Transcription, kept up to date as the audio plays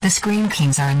The Scream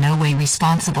Kings are in no way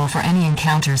responsible for any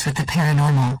encounters with the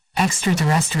paranormal,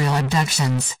 extraterrestrial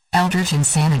abductions, eldritch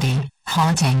insanity,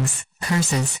 hauntings,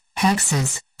 curses,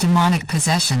 hexes, demonic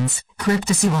possessions,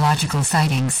 cryptozoological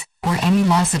sightings, or any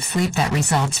loss of sleep that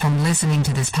results from listening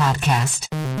to this podcast.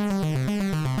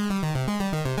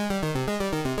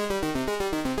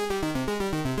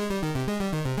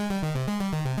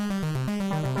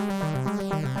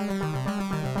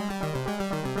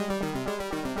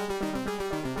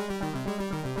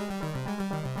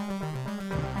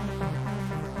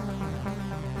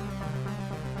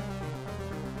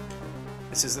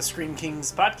 This is the Scream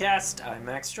Kings podcast. I'm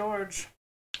Max George.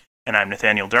 And I'm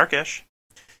Nathaniel Darkish.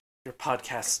 Your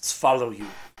podcasts follow you.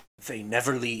 They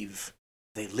never leave.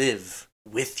 They live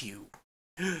with you.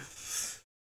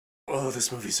 Oh,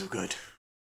 this movie's so good.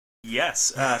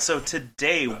 Yes. So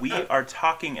today we are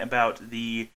talking about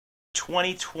the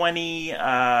 2020.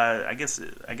 I guess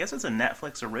it's a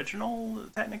Netflix original.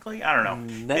 Technically, I don't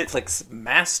know. Netflix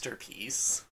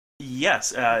masterpiece.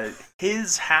 Yes.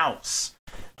 His House,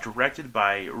 directed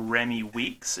by Remy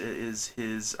Weeks, is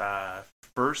his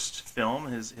first film,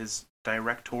 his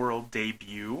directorial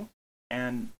debut,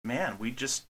 and man,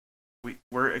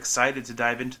 we're excited to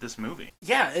dive into this movie.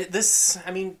 Yeah,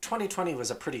 2020 was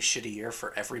a pretty shitty year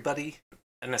for everybody,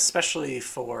 and especially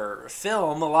for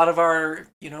film. A lot of our,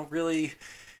 really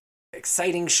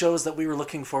exciting shows that we were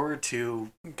looking forward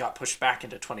to got pushed back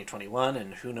into 2021,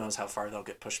 and who knows how far they'll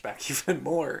get pushed back even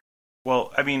more.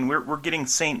 Well, I mean, we're getting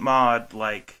Saint Maud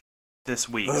this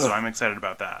week, so I'm excited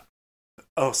about that.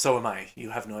 Oh, so am I.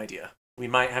 You have no idea. We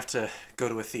might have to go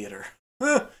to a theater.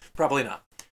 Probably not.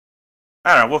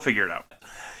 I don't know. We'll figure it out.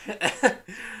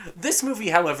 This movie,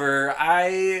 however,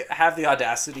 I have the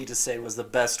audacity to say was the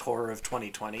best horror of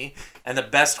 2020, and the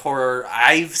best horror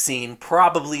I've seen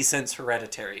probably since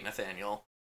Hereditary, Nathaniel.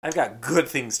 I've got good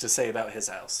things to say about His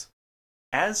House.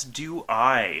 As do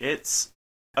I. It's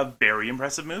a very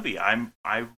impressive movie.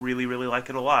 I really, really like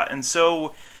it a lot. And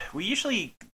so we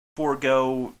usually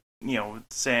forego,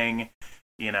 saying,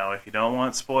 if you don't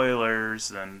want spoilers,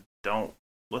 then don't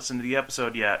listen to the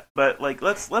episode yet. But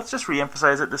let's just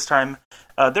reemphasize it this time.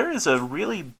 There is a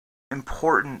really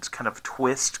important kind of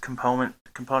twist component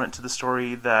to the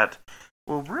story that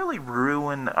will really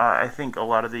ruin, I think, a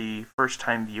lot of the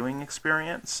first-time viewing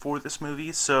experience for this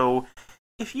movie. So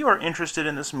if you are interested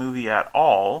in this movie at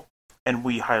all, and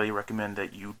we highly recommend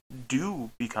that you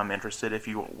do become interested if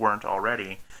you weren't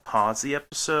already, pause the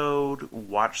episode,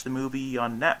 watch the movie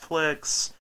on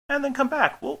Netflix, and then come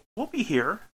back. We'll be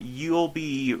here. You'll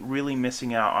be really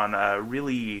missing out on a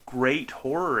really great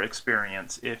horror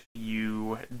experience if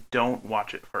you don't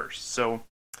watch it first. So,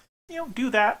 do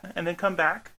that and then come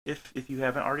back if you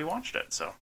haven't already watched it.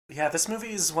 So, yeah, this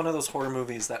movie is one of those horror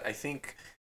movies that I think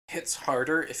hits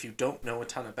harder if you don't know a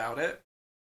ton about it.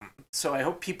 So I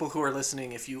hope people who are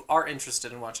listening, if you are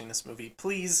interested in watching this movie,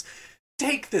 please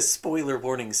take this spoiler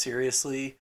warning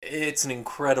seriously. It's an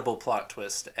incredible plot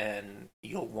twist, and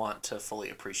you'll want to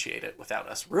fully appreciate it without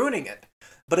us ruining it.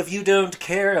 But if you don't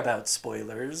care about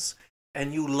spoilers,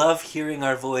 and you love hearing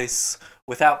our voice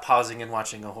without pausing and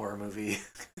watching a horror movie,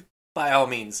 by all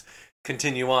means,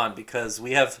 continue on, because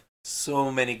we have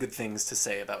so many good things to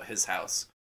say about His House.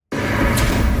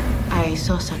 I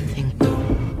saw something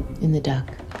in the dark.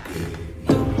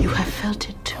 You have felt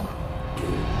it too.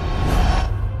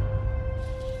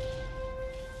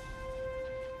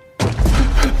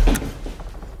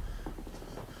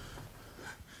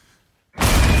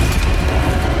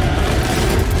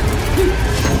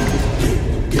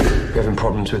 You're having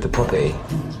problems with the property?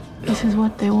 This is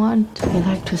what they want. They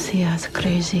like to see us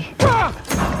crazy.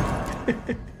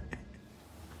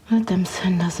 Let them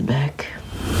send us back.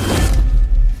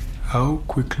 How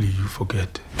quickly you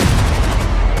forget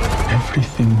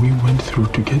everything we went through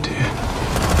to get here.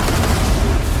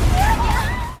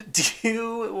 Do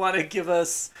you want to give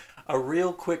us a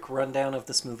real quick rundown of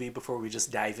this movie before we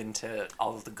just dive into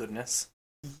all of the goodness?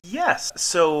 Yes.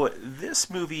 So this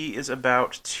movie is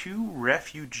about two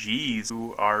refugees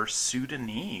who are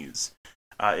Sudanese.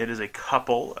 It is a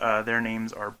couple. Their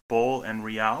names are Bol and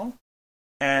Rial.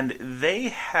 And they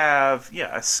have,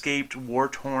 escaped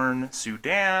war-torn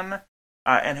Sudan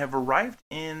and have arrived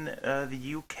in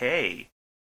the UK.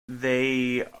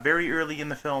 They, very early in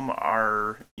the film,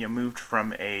 are moved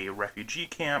from a refugee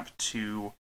camp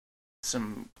to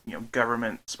some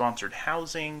government-sponsored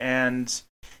housing. And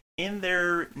in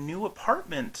their new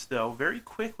apartment, though, very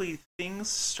quickly things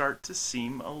start to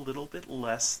seem a little bit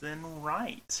less than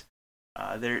right.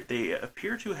 They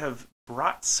appear to have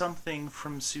brought something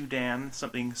from Sudan,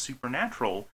 something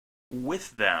supernatural,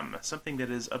 with them, something that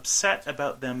is upset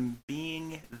about them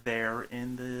being there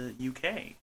in the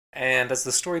UK. And as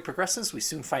the story progresses, we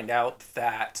soon find out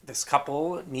that this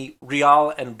couple,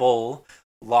 Rial and Bull,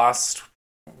 lost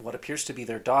what appears to be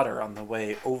their daughter on the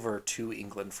way over to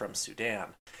England from Sudan.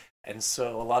 And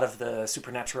so a lot of the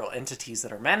supernatural entities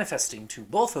that are manifesting to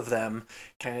both of them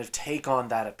kind of take on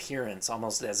that appearance,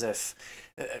 almost as if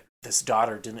this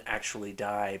daughter didn't actually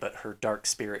die, but her dark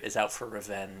spirit is out for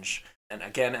revenge. And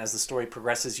again, as the story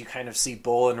progresses, you kind of see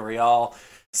Bull and Rial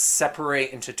separate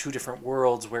into two different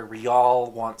worlds, where Rial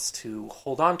wants to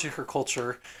hold on to her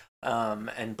culture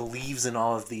and believes in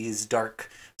all of these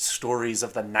dark stories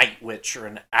of the Night Witch or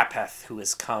an Apeth who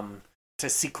has come to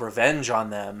seek revenge on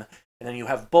them. And then you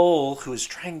have Bull, who is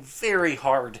trying very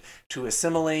hard to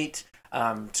assimilate,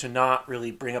 to not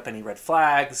really bring up any red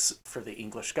flags for the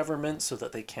English government so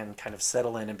that they can kind of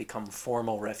settle in and become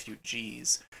formal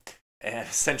refugees. And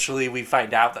essentially we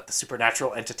find out that the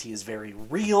supernatural entity is very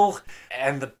real,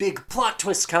 and the big plot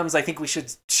twist comes. I think we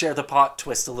should share the plot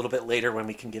twist a little bit later when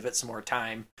we can give it some more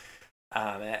time.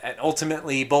 And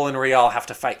ultimately, Bull and Rial have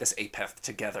to fight this Apeth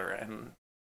together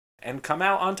and come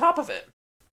out on top of it.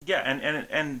 Yeah,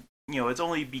 and you know, it's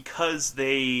only because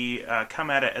they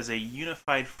come at it as a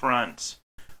unified front,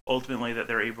 ultimately, that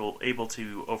they're able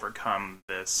to overcome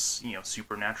this, you know,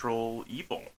 supernatural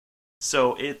evil.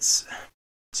 So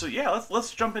yeah,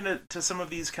 let's jump into some of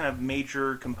these kind of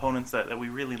major components that we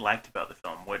really liked about the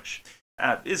film, which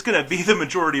is going to be the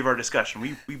majority of our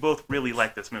discussion. We both really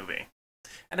like this movie.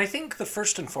 And I think the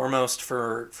first and foremost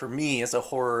for me as a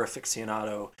horror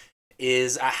aficionado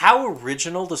is how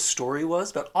original the story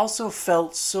was, but also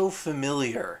felt so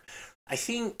familiar. I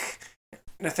think,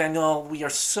 Nathaniel, we are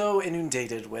so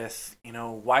inundated with, you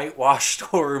know, whitewashed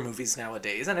horror movies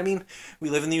nowadays. And I mean,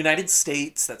 we live in the United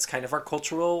States. That's kind of our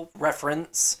cultural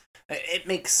reference. It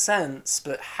makes sense,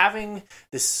 but having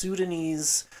this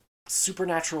Sudanese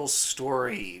supernatural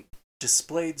story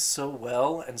displayed so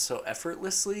well and so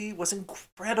effortlessly was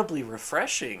incredibly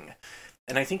refreshing.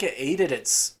 And I think it aided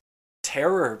its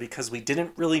terror because we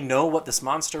didn't really know what this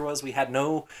monster was. We had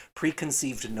no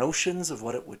preconceived notions of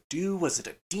what it would do. Was it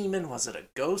a demon? Was it a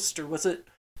ghost? Or was it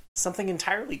something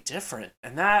entirely different?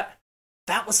 And that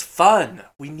was fun.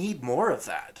 We need more of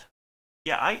that.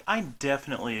 Yeah, I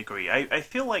definitely agree. I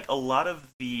feel like a lot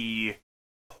of the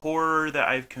horror that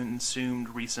I've consumed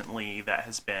recently that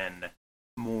has been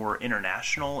more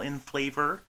international in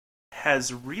flavor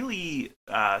has really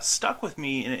stuck with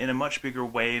me in a much bigger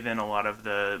way than a lot of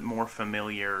the more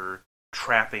familiar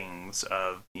trappings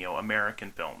of, you know,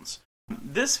 American films.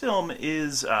 This film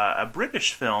is a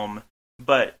British film,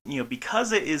 but, you know,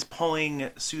 because it is pulling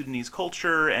Sudanese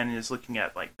culture and is looking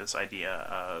at like this idea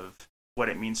of what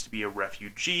it means to be a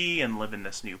refugee and live in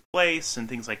this new place and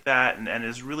things like that, and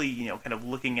is really, you know, kind of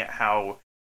looking at how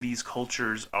these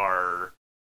cultures are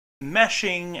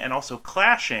meshing and also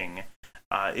clashing.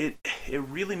 It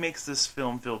really makes this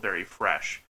film feel very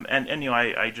fresh. And you know,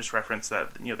 I just referenced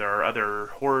that, you know, there are other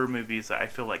horror movies that I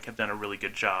feel like have done a really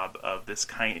good job of this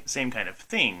same kind of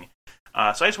thing.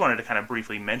 So I just wanted to kind of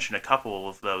briefly mention a couple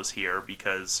of those here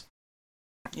because,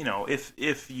 you know,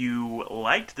 if you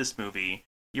liked this movie,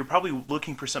 you're probably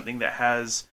looking for something that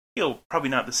has, you know, probably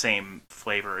not the same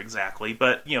flavor exactly,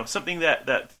 but, you know, something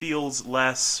that feels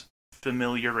less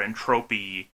familiar and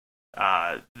tropey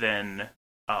than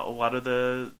a lot of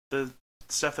the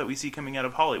stuff that we see coming out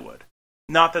of Hollywood.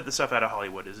 Not that the stuff out of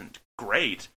Hollywood isn't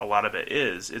great. A lot of it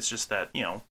is. It's just that, you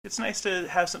know, it's nice to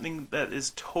have something that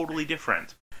is totally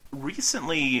different.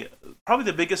 Recently, probably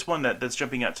the biggest one that's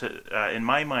jumping out to in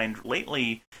my mind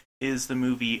lately is the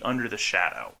movie Under the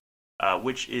Shadow,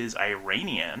 which is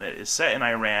Iranian. It is set in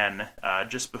Iran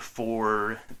just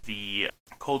before the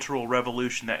cultural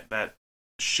revolution that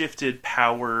shifted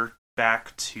power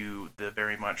back to the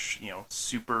very much, you know,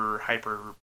 super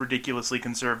hyper ridiculously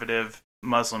conservative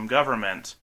Muslim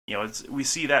government. You know, we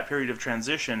see that period of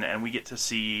transition, and we get to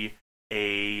see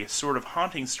a sort of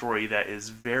haunting story that is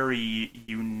very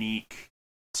unique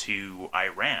to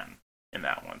Iran in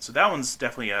that one. So that one's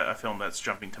definitely a film that's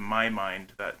jumping to my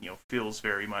mind that, you know, feels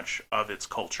very much of its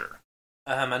culture.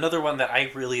 Another one that I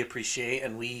really appreciate,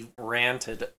 and we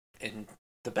ranted in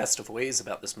the best of ways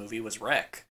about this movie, was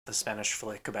Wreck, the Spanish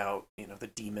flick about, you know, the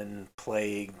demon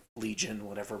plague, legion,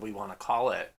 whatever we want to call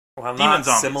it. Well, demon not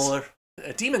zombies. Similar.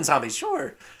 Demon zombies,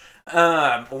 sure.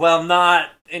 Well,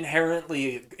 not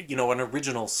inherently, you know, an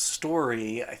original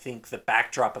story. I think the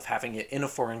backdrop of having it in a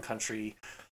foreign country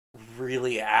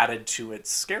really added to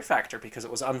its scare factor because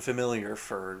it was unfamiliar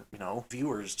for, you know,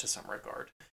 viewers to some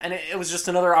regard. And it was just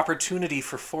another opportunity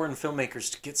for foreign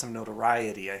filmmakers to get some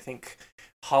notoriety. I think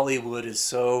Hollywood is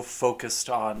so focused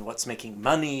on what's making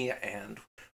money and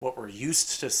what we're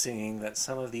used to seeing that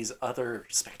some of these other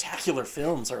spectacular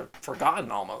films are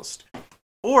forgotten almost.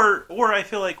 Or I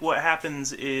feel like what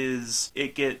happens is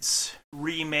it gets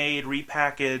remade,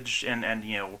 repackaged,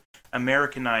 and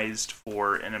Americanized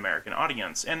for an American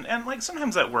audience. And like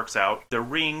sometimes that works out. The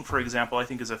Ring, for example, I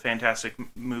think is a fantastic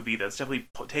movie that's definitely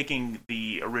taking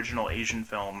the original Asian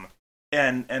film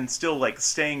and still like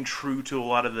staying true to a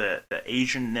lot of the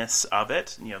Asian-ness of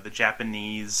it. The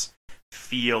Japanese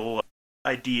feel,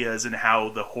 ideas, and how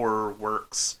the horror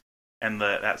works. And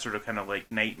that sort of kind of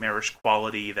like nightmarish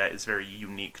quality that is very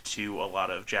unique to a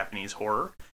lot of Japanese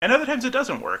horror. And other times it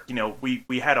doesn't work.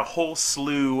 We had a whole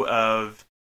slew of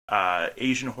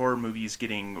Asian horror movies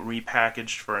getting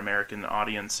repackaged for American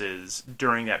audiences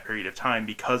during that period of time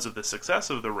because of the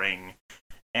success of The Ring.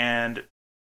 And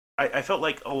I felt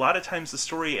like a lot of times the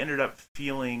story ended up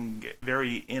feeling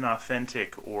very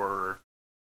inauthentic or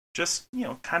just,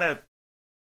 kind of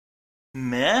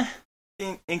meh.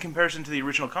 In comparison to the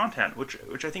original content,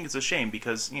 which I think is a shame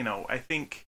because, I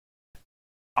think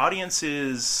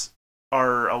audiences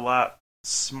are a lot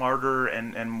smarter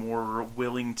and more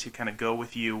willing to kind of go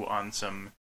with you on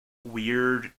some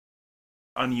weird,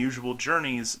 unusual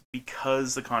journeys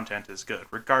because the content is good,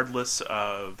 regardless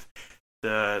of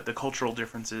the cultural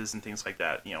differences and things like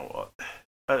that.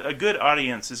 A good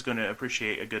audience is going to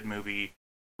appreciate a good movie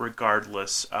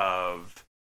regardless of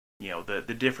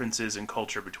the differences in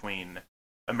culture between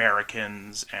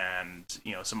Americans and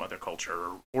some other culture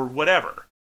or whatever.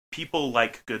 People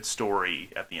like good story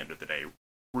at the end of the day,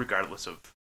 regardless of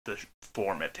the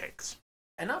form it takes.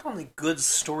 And not only good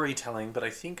storytelling, but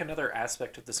I think another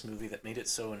aspect of this movie that made it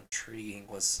so intriguing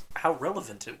was how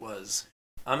relevant it was.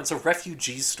 It's a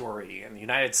refugee story, and the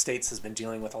United States has been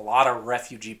dealing with a lot of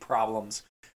refugee problems,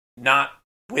 not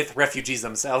with refugees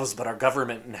themselves, but our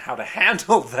government and how to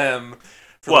handle them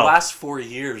for the last 4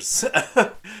 years.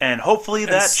 And hopefully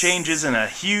that changes in a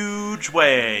huge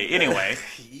way. Anyway.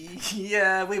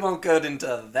 Yeah, we won't go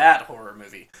into that horror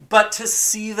movie. But to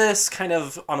see this kind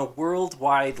of on a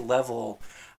worldwide level,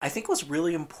 I think was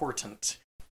really important.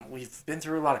 We've been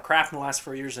through a lot of crap in the last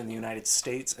 4 years in the United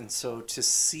States, and so to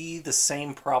see the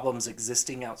same problems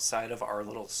existing outside of our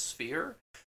little sphere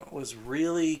was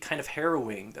really kind of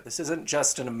harrowing, that this isn't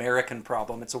just an American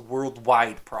problem, it's a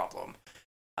worldwide problem.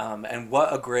 And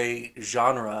what a great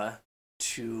genre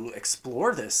to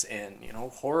explore this in.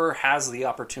 Horror has the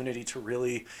opportunity to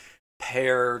really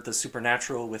pair the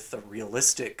supernatural with the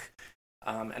realistic.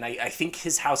 And I think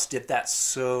His House did that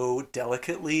so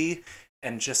delicately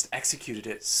and just executed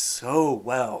it so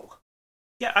well.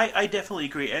 Yeah, I definitely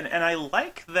agree. And I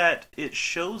like that it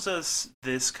shows us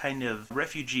this kind of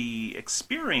refugee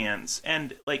experience.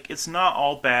 And, it's not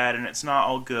all bad and it's not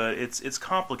all good. It's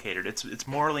complicated. It's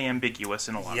morally ambiguous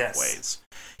in a lot of ways.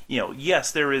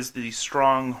 Yes, there is the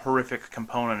strong, horrific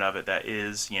component of it that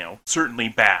is, certainly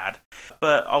bad.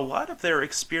 But a lot of their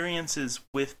experiences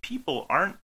with people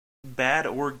aren't bad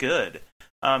or good.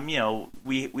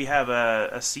 We have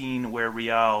a scene where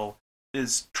Rial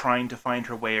is trying to find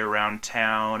her way around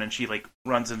town, and she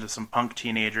runs into some punk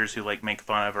teenagers who make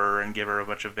fun of her and give her a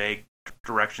bunch of vague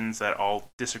directions that all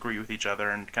disagree with each other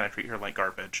and kind of treat her like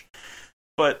garbage.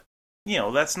 But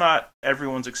that's not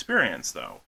everyone's experience,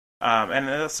 though, and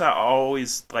that's not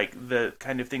always the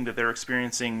kind of thing that they're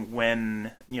experiencing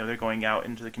when they're going out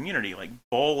into the community.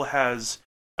 Bull has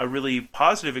a really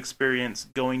positive experience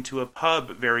going to a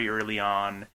pub very early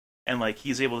on, and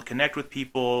he's able to connect with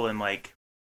people and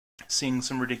sing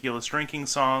some ridiculous drinking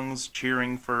songs,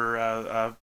 cheering for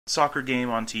a soccer game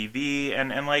on TV,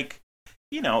 and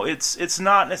it's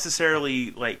not necessarily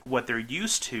what they're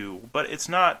used to, but it's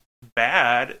not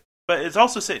bad. But it's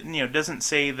also doesn't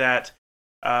say that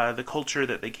the culture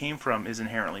that they came from is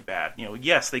inherently bad.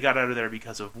 Yes, they got out of there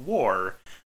because of war,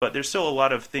 but there's still a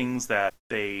lot of things that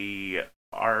they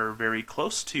are very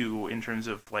close to in terms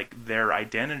of their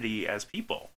identity as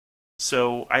people.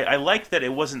 So I like that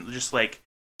it wasn't just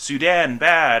Sudan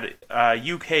bad,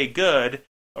 UK good,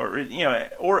 or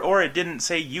it didn't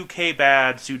say UK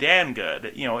bad, Sudan good.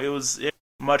 It was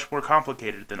much more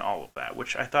complicated than all of that,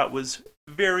 which I thought was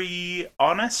very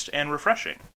honest and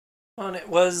refreshing. Well, and it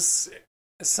was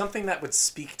something that would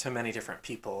speak to many different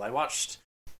people. I watched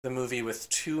the movie with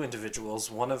two individuals,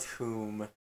 one of whom,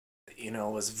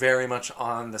 was very much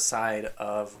on the side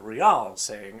of Rial,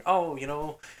 saying,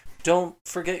 don't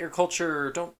forget your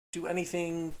culture, don't do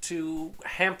anything to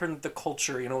hamper the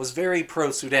culture. It was very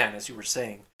pro-Sudan, as you were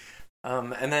saying.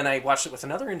 And then I watched it with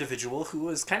another individual who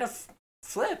was kind of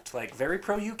flipped, very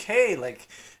pro-UK.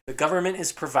 The government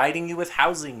is providing you with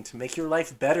housing to make your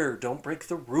life better. Don't break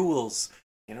the rules.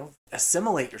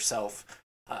 assimilate yourself.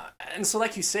 And so,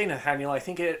 like you say, Nathaniel, I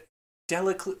think it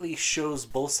delicately shows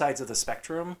both sides of the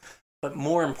spectrum, but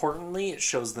more importantly, it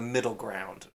shows the middle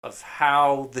ground of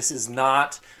how this is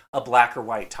not a black or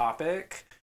white topic,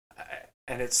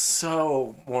 and it's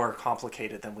so more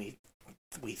complicated than we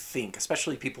think,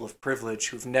 especially people of privilege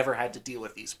who've never had to deal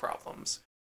with these problems.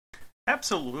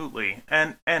 Absolutely,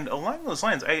 and along those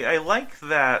lines, I like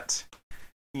that.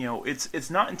 It's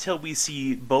not until we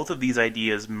see both of these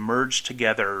ideas merge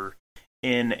together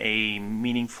in a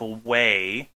meaningful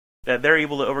way that they're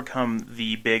able to overcome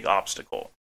the big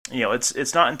obstacle.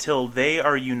 It's not until they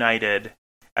are united,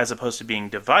 as opposed to being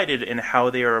divided, in how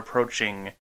they are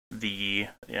approaching the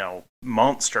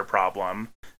monster problem,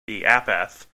 the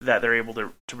apeth, that they're able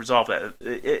to resolve that.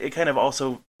 It kind of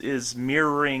also is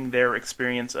mirroring their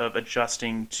experience of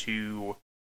adjusting to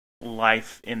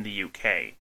life in the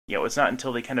UK. It's not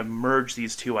until they kind of merge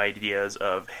these two ideas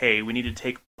of, hey, we need to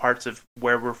take parts of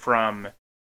where we're from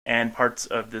and parts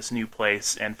of this new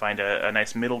place and find a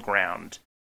nice middle ground,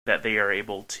 that they are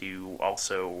able to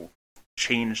also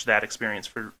change that experience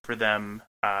for them,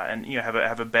 and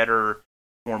have a better,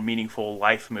 more meaningful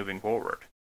life moving forward.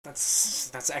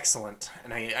 That's excellent.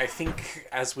 And I think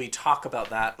as we talk about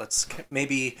that, let's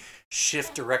maybe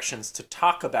shift directions to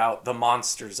talk about the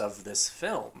monsters of this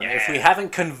film. Yeah. If we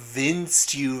haven't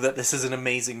convinced you that this is an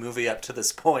amazing movie up to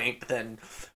this point, then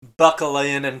buckle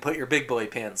in and put your big boy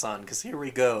pants on, because here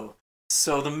we go.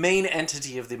 So the main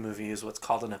entity of the movie is what's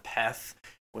called an apeth,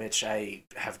 which I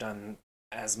have done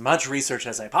as much research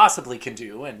as I possibly can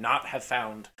do and not have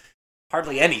found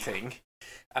hardly anything.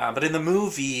 But in the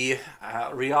movie,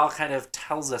 Rial kind of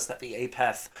tells us that the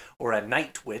apeth, or a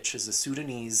night witch, is a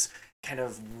Sudanese kind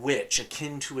of witch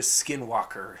akin to a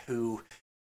skinwalker who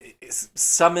is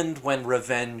summoned when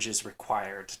revenge is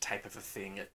required, type of a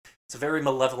thing. It's a very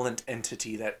malevolent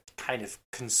entity that kind of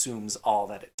consumes all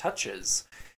that it touches.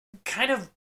 Kind of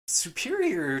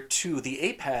superior to the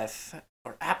apeth,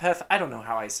 or apeth, I don't know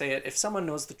how I say it. If someone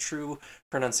knows the true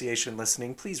pronunciation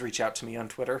listening, please reach out to me on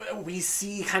Twitter. We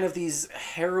see kind of these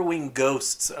harrowing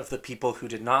ghosts of the people who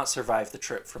did not survive the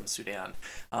trip from Sudan.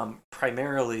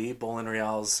 Primarily Bolin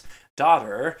Rial's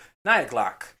daughter,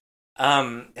 Nayaglak.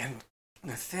 And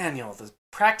Nathaniel, the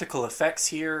practical effects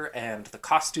here and the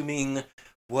costuming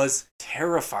was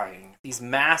terrifying. These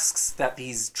masks that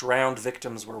these drowned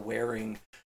victims were wearing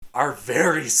are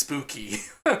very spooky.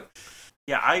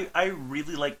 Yeah, I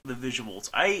really like the visuals.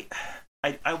 I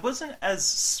wasn't as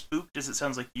spooked as it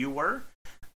sounds like you were,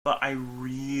 but I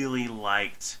really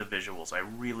liked the visuals. I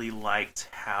really liked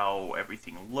how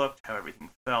everything looked, how everything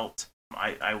felt.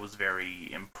 I was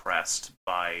very impressed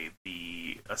by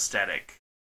the aesthetic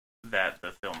that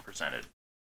the film presented,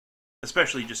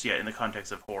 especially just in the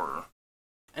context of horror.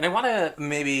 And I want to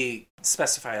maybe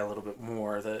specify a little bit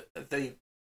more that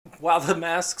while the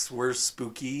masks were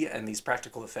spooky and these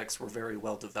practical effects were very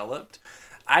well developed,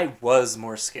 I was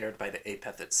more scared by the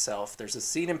apeth itself. There's a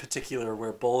scene in particular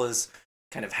where Bull has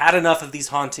kind of had enough of these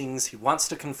hauntings. He wants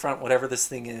to confront whatever this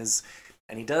thing is,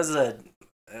 and he does a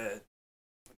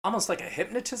almost like a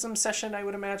hypnotism session, I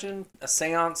would imagine, a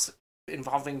seance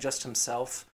involving just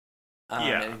himself.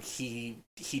 And he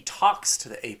talks to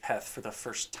the apeth for the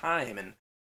first time, and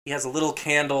he has a little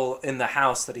candle in the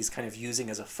house that he's kind of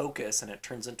using as a focus, and it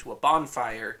turns into a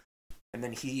bonfire. And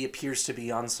then he appears to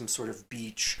be on some sort of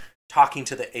beach talking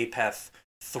to the apeth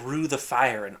through the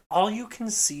fire. And all you can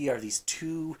see are these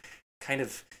two kind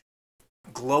of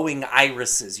glowing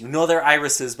irises. You know they're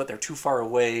irises, but they're too far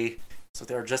away. So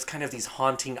they're just kind of these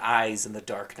haunting eyes in the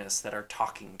darkness that are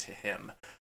talking to him.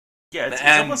 Yeah, it's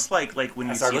almost like when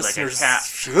you see like a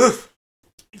cat.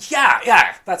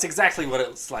 Yeah, that's exactly what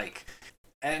it's like.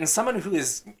 And someone who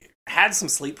has had some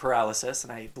sleep paralysis,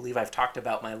 and I believe I've talked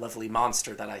about my lovely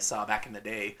monster that I saw back in the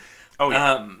day. Oh,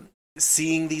 yeah.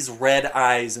 Seeing these red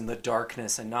eyes in the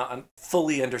darkness and not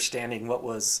fully understanding what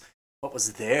was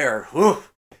there,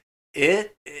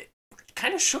 it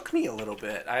kind of shook me a little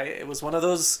bit. It was one of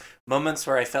those moments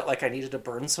where I felt like I needed to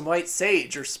burn some white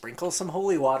sage or sprinkle some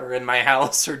holy water in my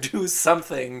house or do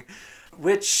something,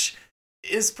 which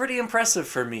is pretty impressive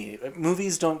for me.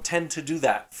 Movies don't tend to do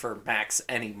that for Max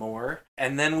anymore.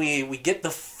 And then we get the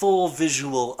full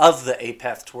visual of the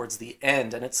apeth towards the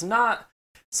end, and it's not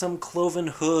some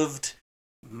cloven-hooved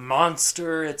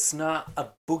monster. It's not a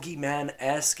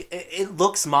boogeyman-esque. It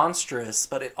looks monstrous,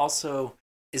 but it also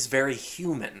is very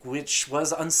human, which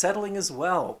was unsettling as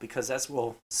well, because as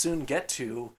we'll soon get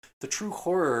to, the true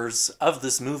horrors of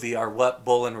this movie are what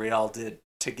Bolin Rial did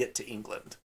to get to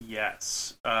England.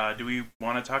 Yes. Do we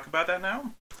want to talk about that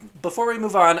now? Before we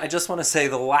move on, I just want to say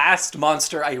the last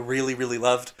monster I really, really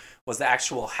loved was the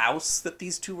actual house that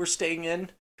these two were staying in.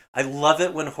 I love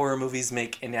it when horror movies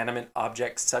make inanimate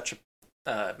objects such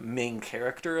a main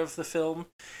character of the film.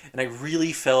 And I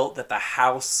really felt that the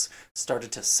house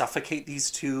started to suffocate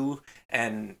these two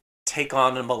and take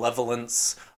on a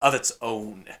malevolence of its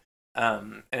own.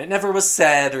 And it never was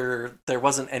said, or there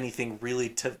wasn't anything really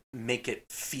to make it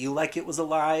feel like it was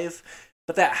alive.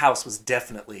 But that house was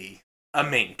definitely a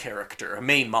main character, a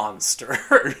main monster.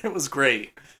 It was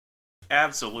great.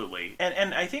 Absolutely.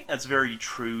 And I think that's very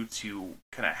true to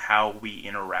kind of how we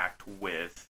interact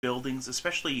with buildings,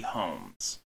 especially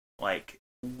homes. Like,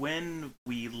 when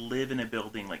we live in a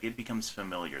building, like, it becomes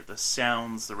familiar. The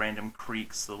sounds, the random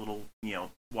creaks, the little,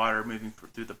 water moving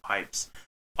through the pipes,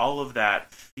 all of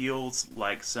that feels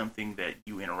like something that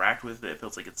you interact with. It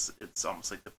feels like it's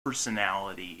almost like the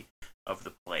personality of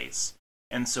the place.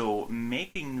 And so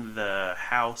making the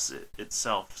house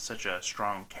itself such a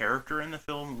strong character in the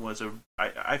film was,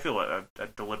 I feel, a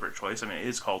deliberate choice. I mean, it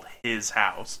is called His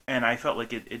House. And I felt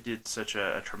like it did such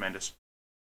a tremendous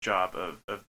job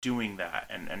of doing that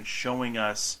and showing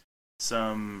us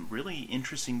some really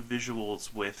interesting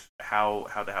visuals with how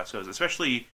the house goes.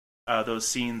 Especially those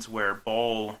scenes where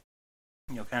Bol,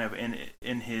 kind of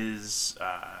in his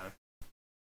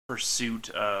pursuit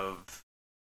of,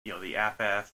 the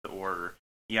Apeth or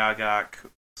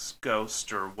Yagak's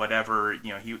ghost or whatever,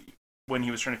 when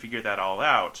he was trying to figure that all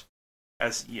out,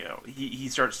 as he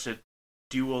starts to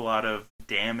do a lot of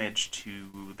damage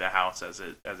to the house as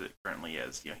it currently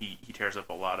is. He tears up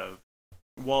a lot of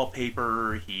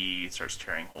wallpaper, he starts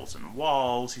tearing holes in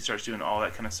walls, he starts doing all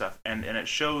that kind of stuff, and it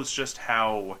shows just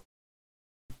how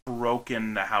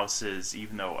broken the house is,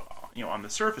 even though on the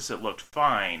surface it looked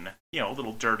fine, a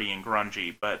little dirty and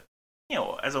grungy, but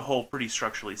as a whole, pretty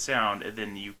structurally sound, and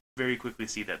then you very quickly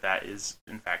see that is,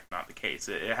 in fact, not the case.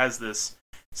 It has this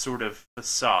sort of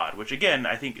facade, which, again,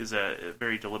 I think is a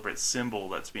very deliberate symbol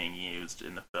that's being used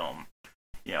in the film.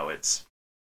 It's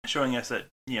showing us that,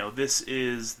 this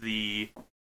is the,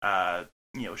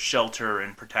 shelter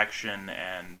and protection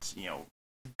and,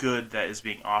 good that is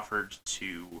being offered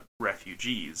to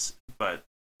refugees, but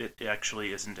it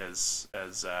actually isn't as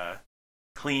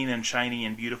clean and shiny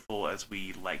and beautiful as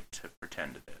we like to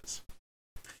pretend it is.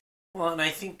 Well, and I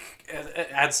think it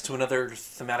adds to another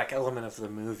thematic element of the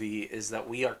movie is that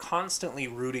we are constantly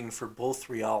rooting for both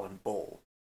Rial and Bol.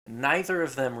 Neither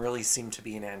of them really seem to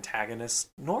be an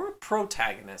antagonist nor a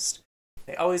protagonist.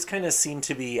 They always kind of seem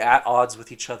to be at odds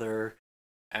with each other,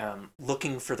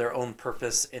 looking for their own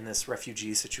purpose in this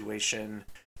refugee situation,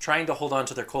 trying to hold on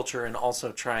to their culture and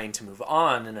also trying to move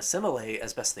on and assimilate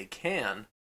as best they can.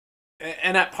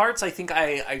 And at parts, I think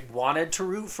I wanted to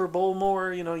root for Bol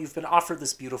more. You've been offered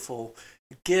this beautiful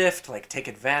gift, like, take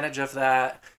advantage of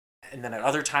that. And then at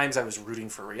other times, I was rooting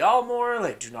for Rial more,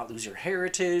 like, do not lose your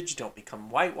heritage, don't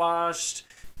become whitewashed.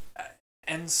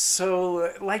 And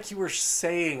so, like you were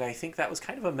saying, I think that was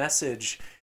kind of a message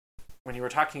when you were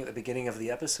talking at the beginning of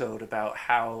the episode about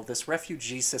how this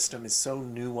refugee system is so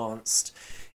nuanced.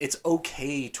 It's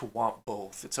okay to want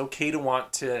both. It's okay to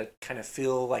want to kind of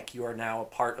feel like you are now a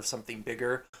part of something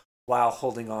bigger while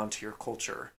holding on to your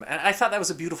culture. And I thought that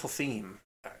was a beautiful theme.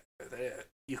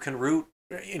 You can root,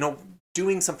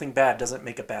 doing something bad doesn't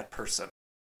make a bad person.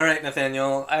 All right,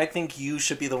 Nathaniel, I think you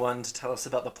should be the one to tell us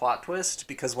about the plot twist,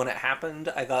 because when it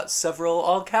happened, I got several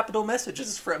all-capital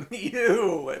messages from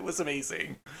you. It was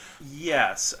amazing.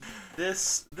 Yes,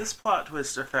 this plot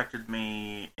twist affected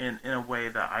me in a way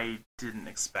that I didn't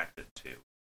expect it to.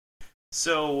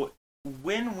 So,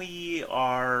 when we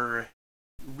are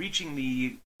reaching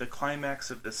the climax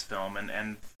of this film,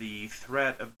 and the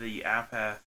threat of the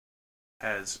Apeth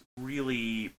has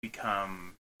really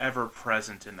become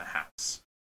ever-present in the house,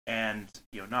 and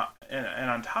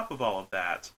on top of all of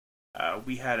that,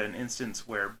 we had an instance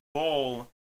where Bol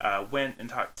went and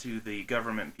talked to the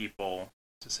government people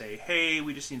to say, hey,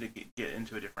 we just need to get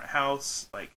into a different house,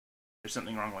 like, there's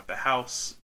something wrong with the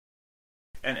house.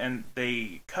 And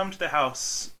they come to the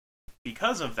house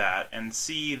because of that and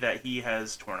see that he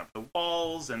has torn up the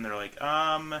walls, and they're like,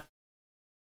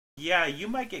 yeah, you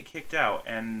might get kicked out,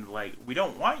 and, like, we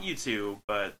don't want you to,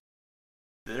 but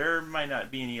there might not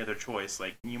be any other choice.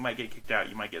 Like, you might get kicked out,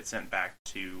 you might get sent back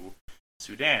to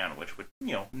Sudan, which would,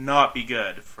 not be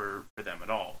good for them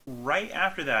at all. Right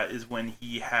after that is when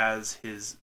he has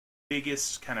his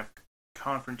biggest kind of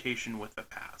confrontation with the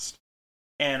past.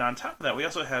 And on top of that, we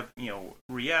also have,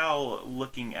 Rial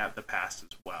looking at the past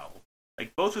as well.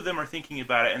 Like, both of them are thinking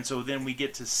about it, and so then we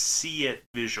get to see it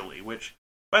visually, which,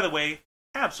 by the way,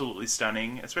 absolutely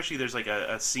stunning. Especially there's like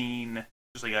a scene,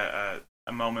 just like a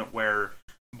moment where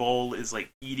Bull is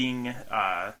like eating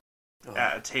at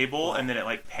a table, and then it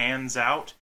like pans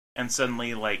out, and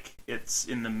suddenly like it's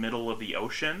in the middle of the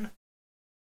ocean,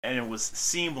 and it was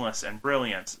seamless and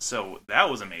brilliant. So that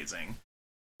was amazing.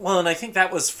 Well, and I think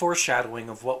that was foreshadowing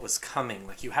of what was coming.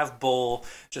 Like, you have Bull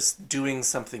just doing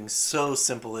something so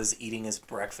simple as eating his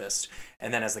breakfast,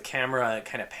 and then as the camera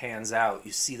kind of pans out,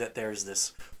 you see that there's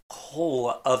this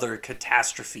whole other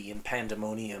catastrophe and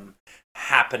pandemonium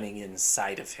happening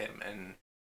inside of him, and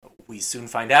we soon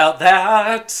find out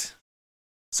that...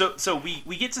 So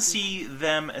we get to see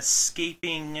them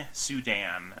escaping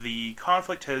Sudan. The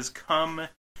conflict has come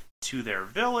to their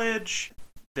village.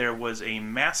 There was a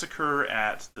massacre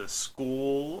at the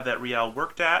school that Rial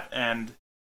worked at, and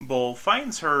Bull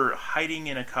finds her hiding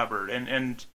in a cupboard,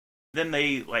 and then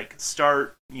they like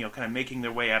start, kind of making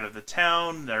their way out of the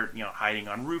town. They're, hiding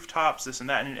on rooftops, this and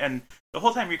that, and the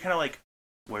whole time you're kind of like,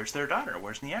 where's their daughter?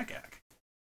 Where's Niagak?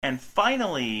 And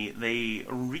finally, they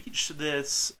reach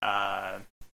this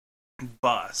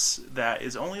bus that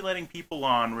is only letting people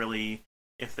on, really,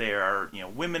 if they are,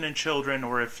 women and children,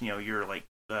 or if, you're like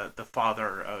the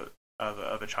father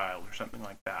of a child or something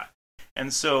like that.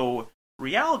 And so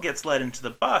Rial gets led into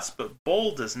the bus, but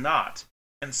Bull does not.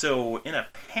 And so in a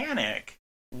panic,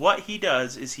 what he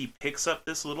does is he picks up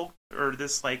this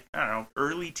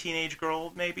early teenage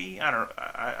girl, maybe?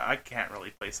 I can't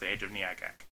really place the age of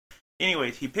Niagak.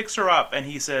 Anyway, he picks her up and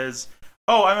he says,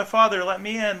 "Oh, I'm a father, let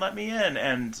me in.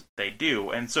 And they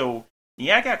do. And so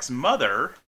Niagak's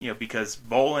mother, because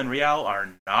Bull and Rial are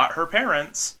not her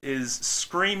parents, is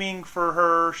screaming for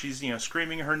her. She's,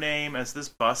 screaming her name as this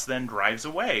bus then drives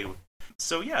away.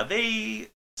 So yeah, they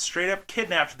straight up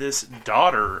kidnapped this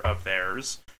daughter of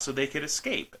theirs so they could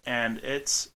escape. And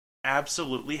it's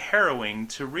absolutely harrowing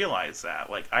to realize that.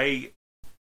 Like, I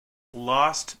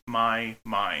lost my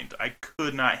mind. I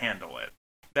could not handle it.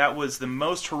 That was the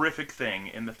most horrific thing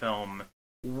in the film,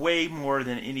 way more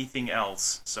than anything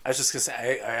else. So I was just going to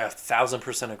say, I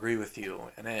 1,000% agree with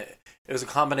you. And it was a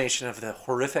combination of the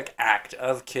horrific act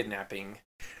of kidnapping,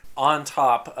 on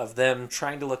top of them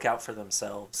trying to look out for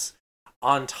themselves,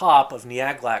 on top of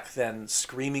Niagak then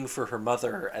screaming for her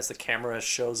mother as the camera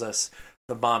shows us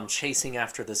the mom chasing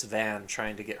after this van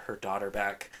trying to get her daughter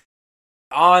back,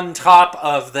 on top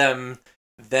of them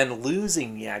then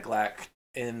losing Niagak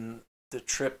in the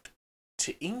trip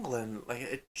to England.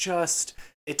 Like,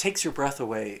 it takes your breath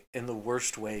away in the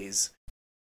worst ways.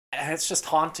 And it's just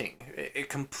haunting. It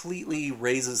completely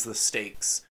raises the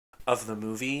stakes of the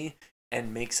movie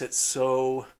and makes it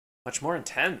so much more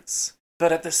intense.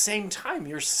 But at the same time,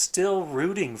 you're still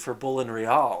rooting for Bull and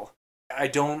Rial. I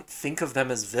don't think of them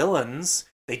as villains.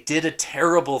 They did a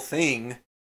terrible thing.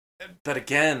 But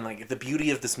again, like, the beauty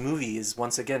of this movie is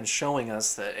once again showing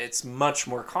us that it's much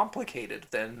more complicated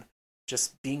than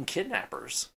just being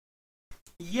kidnappers.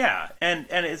 Yeah, and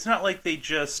it's not like they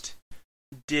just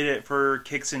did it for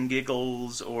kicks and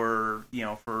giggles, or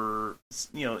for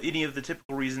any of the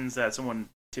typical reasons that someone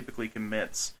typically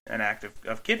commits an act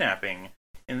of kidnapping.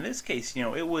 In this case,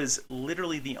 it was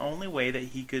literally the only way that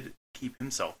he could keep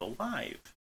himself alive,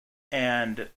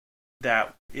 and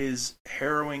that is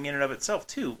harrowing in and of itself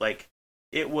too. Like,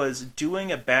 it was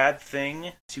doing a bad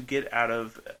thing to get out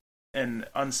of an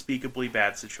unspeakably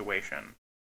bad situation.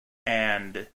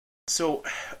 And so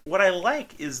what I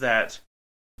like is that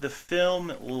the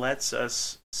film lets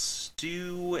us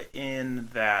stew in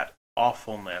that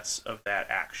awfulness of that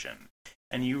action.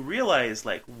 And you realize,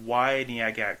 like, why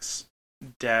Niagak's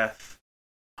death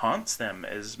haunts them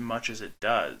as much as it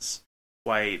does.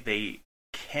 Why they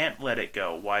can't let it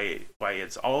go. Why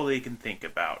it's all they can think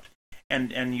about.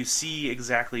 And you see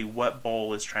exactly what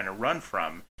Bull is trying to run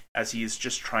from, as he's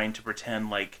just trying to pretend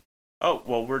like, oh,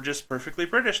 well, we're just perfectly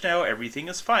British now, everything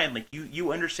is fine. Like,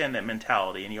 you understand that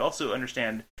mentality, and you also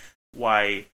understand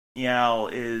why Niall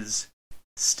is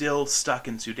still stuck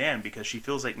in Sudan, because she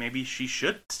feels like maybe she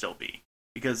should still be.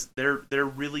 Because there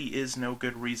really is no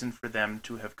good reason for them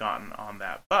to have gotten on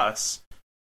that bus.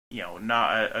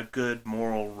 Not a good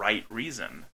moral right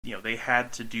reason. They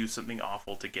had to do something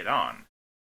awful to get on.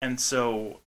 And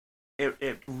so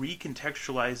it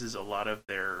recontextualizes a lot of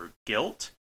their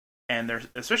guilt, and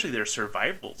especially their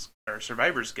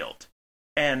survivor's guilt.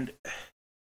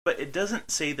 But it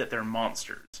doesn't say that they're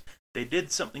monsters. They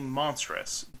did something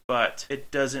monstrous, but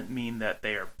it doesn't mean that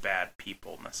they are bad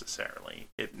people necessarily.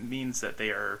 It means that they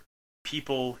are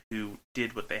people who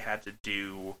did what they had to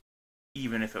do,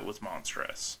 even if it was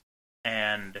monstrous.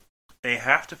 And they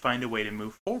have to find a way to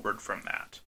move forward from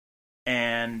that.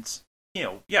 And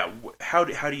how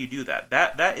do you do that?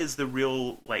 That is the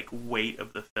real like weight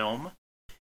of the film,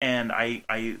 and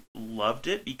I loved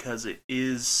it because it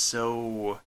is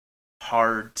so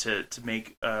hard to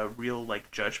make a real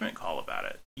like judgment call about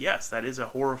it. Yes, that is a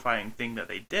horrifying thing that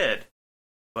they did,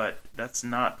 but that's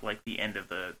not like the end of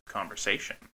the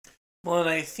conversation. Well, and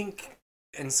I think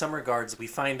in some regards we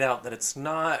find out that it's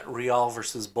not Rial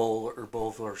versus Bull or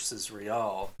Bull versus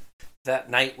Rial.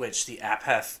 That Night Witch, the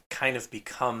Apeth, kind of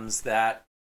becomes that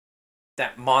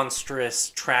monstrous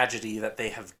tragedy that they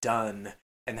have done.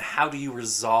 And how do you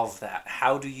resolve that?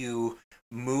 How do you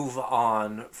move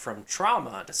on from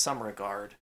trauma to some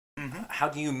regard? Mm-hmm. How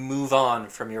do you move on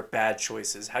from your bad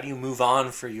choices? How do you move on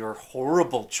for your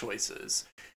horrible choices?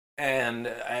 And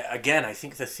I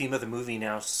think the theme of the movie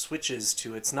now switches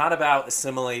to, it's not about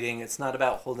assimilating, it's not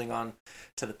about holding on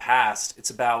to the past, it's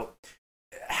about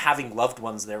having loved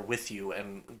ones there with you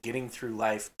and getting through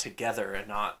life together and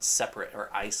not separate or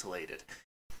isolated.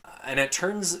 And it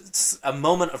turns a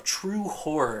moment of true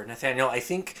horror, Nathaniel. I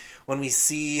think when we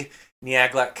see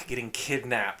Niaglak getting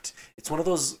kidnapped, it's one of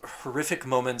those horrific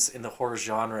moments in the horror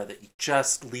genre that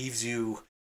just leaves you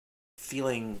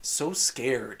feeling so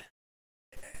scared.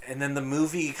 And then the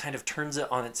movie kind of turns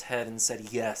it on its head and said,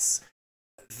 yes,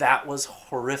 that was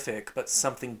horrific, but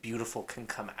something beautiful can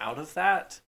come out of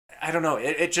that. I don't know.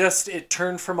 It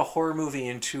turned from a horror movie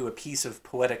into a piece of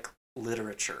poetic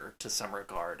literature to some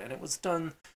regard. And it was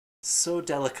done so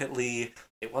delicately.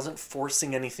 It wasn't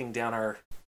forcing anything down our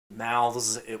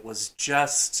mouths. It was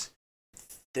just,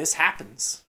 this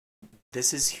happens.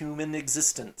 This is human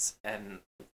existence. And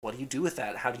what do you do with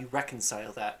that? How do you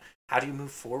reconcile that? How do you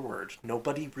move forward?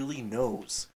 Nobody really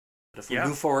knows. But if we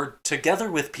move forward together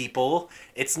with people,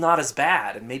 it's not as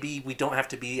bad. And maybe we don't have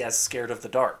to be as scared of the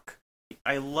dark.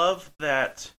 I love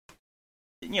that,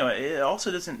 it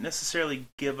also doesn't necessarily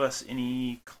give us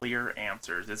any clear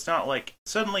answers. It's not like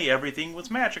suddenly everything was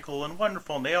magical and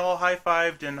wonderful and they all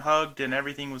high-fived and hugged and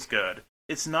everything was good.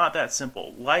 It's not that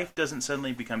simple. Life doesn't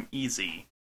suddenly become easy.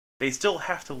 They still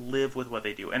have to live with what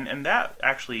they do. And that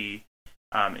actually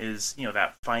is,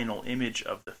 that final image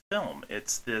of the film.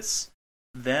 It's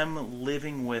them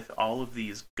living with all of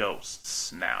these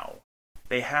ghosts now.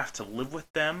 They have to live with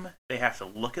them. They have to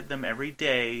look at them every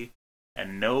day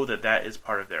and know that that is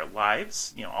part of their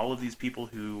lives. All of these people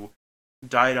who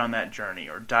died on that journey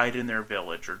or died in their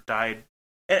village or died.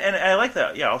 And I like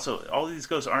that. Yeah, also, all of these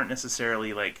ghosts aren't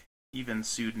necessarily, like, even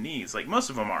Sudanese. Like, most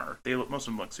of them are. Most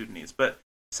of them look Sudanese. But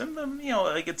some of them,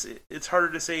 like, it's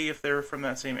harder to say if they're from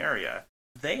that same area.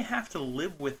 They have to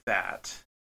live with that.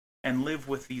 And live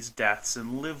with these deaths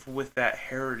and live with that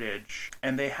heritage.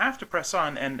 And they have to press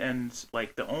on, and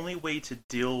like, the only way to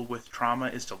deal with trauma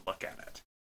is to look at it.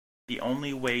 The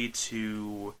only way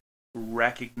to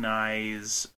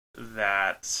recognize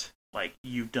that, like,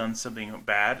 you've done something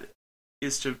bad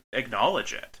is to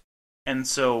acknowledge it. And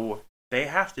so they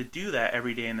have to do that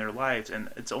every day in their lives,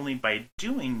 and it's only by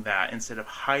doing that, instead of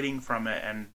hiding from it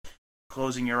and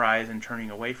closing your eyes and turning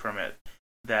away from it,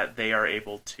 that they are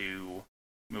able to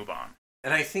move on.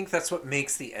 And I think that's what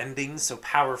makes the ending so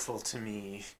powerful to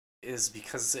me, is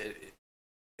because it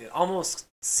almost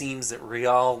seems that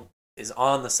Rial is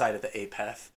on the side of the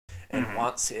Apeth and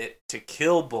wants it to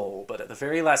kill Bull, but at the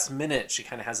very last minute she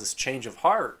kind of has this change of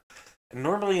heart. And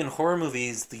normally in horror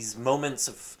movies, these moments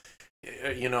of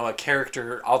a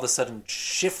character all of a sudden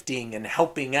shifting and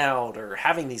helping out or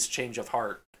having these change of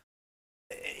heart,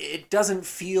 it doesn't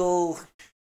feel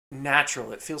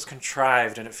natural. It feels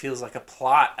contrived and it feels like a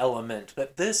plot element.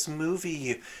 But this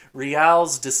movie,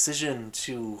 Rial's decision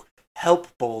to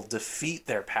help Bull defeat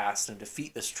their past and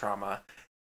defeat this trauma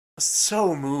was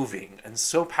so moving and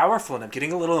so powerful, and I'm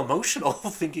getting a little emotional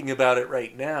thinking about it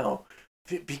right now,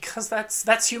 because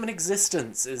that's human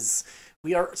existence. Is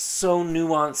we are so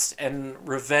nuanced, and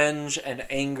revenge and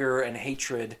anger and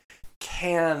hatred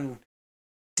can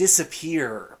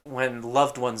disappear when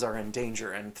loved ones are in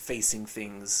danger and facing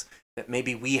things that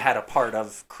maybe we had a part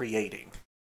of creating.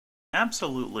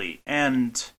 Absolutely.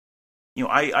 And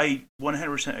I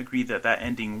 100% agree that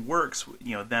ending works,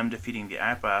 them defeating the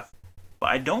Apeth, but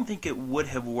I don't think it would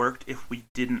have worked if we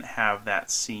didn't have that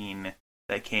scene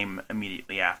that came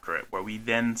immediately after it, where we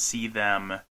then see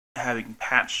them having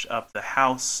patched up the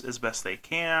house as best they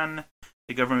can,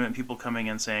 the government people coming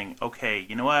and saying, okay,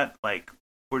 you know what, like,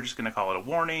 we're just going to call it a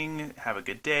warning, have a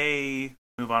good day,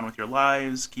 move on with your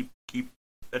lives, keep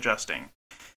adjusting.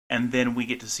 And then we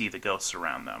get to see the ghosts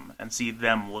around them and see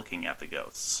them looking at the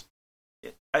ghosts.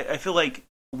 I feel like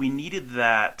we needed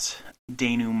that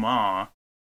denouement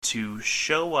to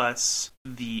show us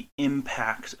the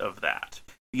impact of that.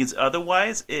 Because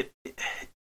otherwise, it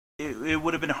it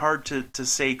would have been hard to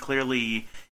say clearly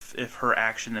if her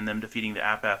action and them defeating the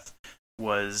Apeth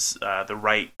was the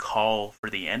right call for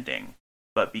the ending.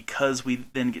 But because we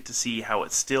then get to see how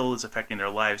it still is affecting their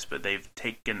lives, but it's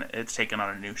taken on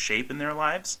a new shape in their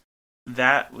lives,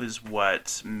 that was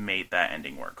what made that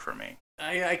ending work for me.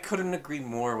 I couldn't agree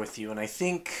more with you, and I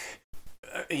think,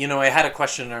 I had a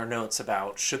question in our notes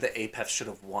about should the Apeth should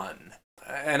have won.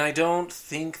 And I don't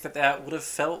think that would have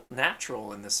felt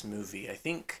natural in this movie. I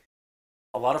think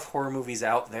a lot of horror movies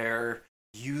out there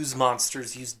use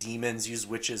monsters, use demons, use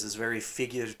witches as very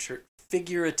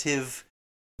figurative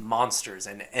monsters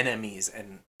and enemies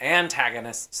and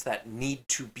antagonists that need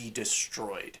to be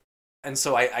destroyed. And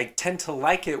so I tend to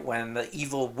like it when the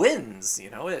evil wins,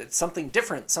 it's something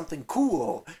different, something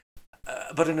cool.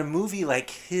 But in a movie like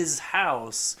His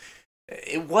House,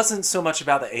 it wasn't so much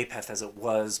about the Apeth as it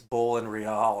was Bol and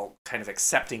Rial kind of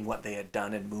accepting what they had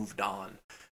done and moved on.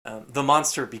 The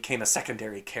monster became a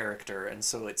secondary character, and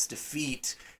so its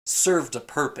defeat served a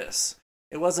purpose.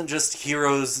 It wasn't just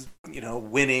heroes,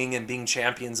 winning and being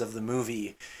champions of the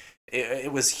movie.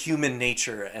 It was human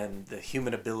nature and the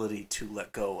human ability to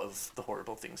let go of the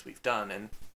horrible things we've done.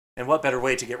 And what better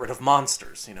way to get rid of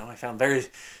monsters? I found very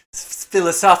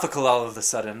philosophical all of a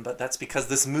sudden, but that's because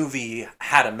this movie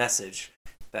had a message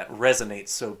that resonates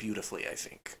so beautifully, I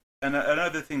think. And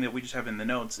another thing that we just have in the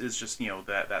notes is just,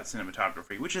 that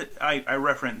cinematography, which I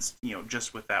referenced,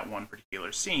 just with that one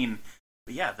particular scene.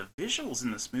 But yeah, the visuals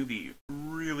in this movie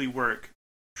really work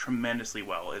tremendously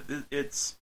well.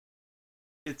 It's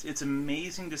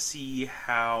amazing to see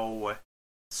how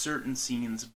certain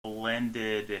scenes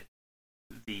blended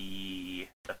the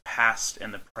past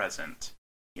and the present.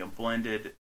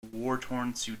 Blended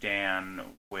war-torn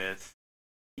Sudan with,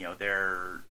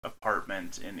 their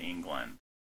apartment in England.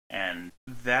 And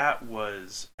that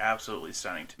was absolutely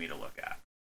stunning to me to look at.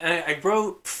 And I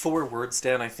wrote 4 words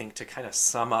down, I think, to kind of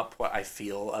sum up what I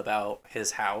feel about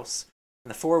His House. And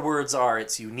the 4 words are,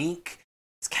 it's unique,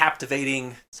 it's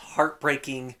captivating, it's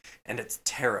heartbreaking, and it's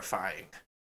terrifying.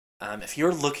 If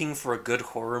you're looking for a good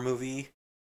horror movie,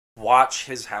 watch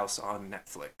His House on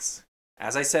Netflix.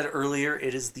 As I said earlier,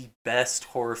 it is the best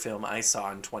horror film I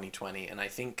saw in 2020, and I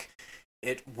think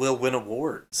it will win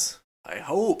awards. I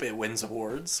hope it wins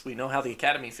awards. We know how the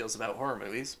Academy feels about horror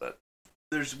movies, but...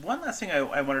 There's one last thing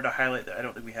I wanted to highlight that I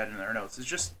don't think we had in our notes. Is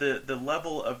just the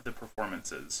level of the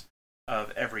performances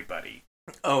of everybody.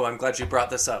 Oh, I'm glad you brought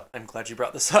this up.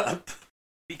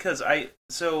 Because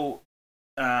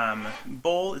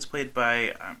Bol is played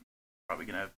by, I'm probably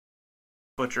going to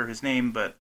butcher his name,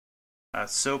 but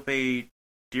Sope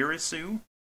Dirisu.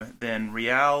 Then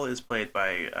Rial is played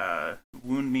by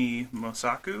Wunmi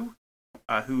Mosaku,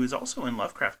 who is also in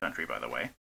Lovecraft Country, by the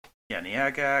way. Yeah,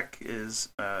 Niagak is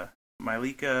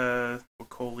Mylika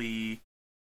Wakoli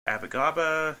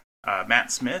Abagaba.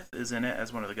 Matt Smith is in it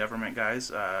as one of the government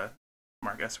guys.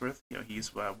 Mark Esworth,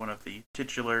 he's one of the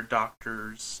titular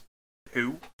doctors.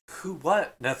 Who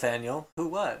what, Nathaniel? Who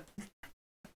what?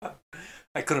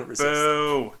 I couldn't resist.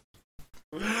 Boo!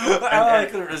 I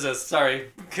couldn't resist. Sorry.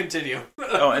 Continue.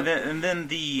 And then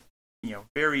the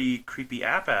very creepy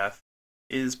Apeth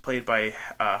is played by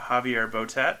Javier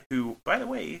Botet, who, by the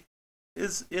way,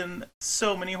 is in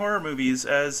so many horror movies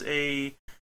as a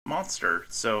monster.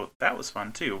 So that was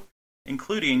fun too,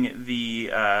 including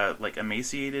the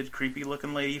emaciated,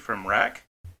 creepy-looking lady from Wreck.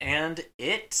 And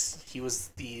he was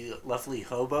the lovely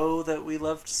hobo that we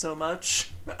loved so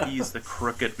much. He's the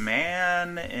crooked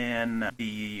man in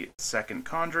the second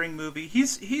Conjuring movie.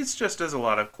 He's just does a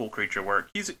lot of cool creature work.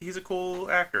 He's a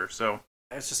cool actor. So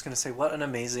I was just gonna say, what an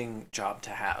amazing job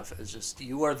to have. It's just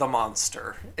you are the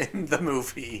monster in the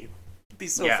movie. It'd be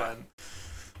so fun.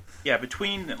 Yeah,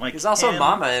 between he's also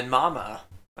Mama in Mama.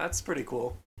 That's pretty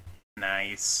cool.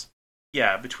 Nice.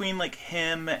 Yeah, between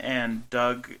him and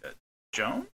Doug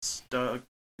Jones? I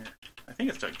think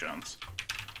it's Doug Jones.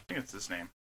 I think it's his name.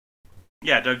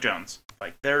 Yeah, Doug Jones.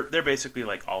 They're basically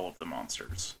all of the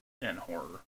monsters in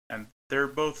horror, and they're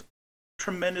both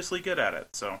tremendously good at it.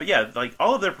 So, but yeah,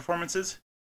 all of their performances,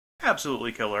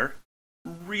 absolutely killer.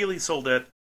 Really sold it.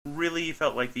 Really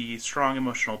felt like the strong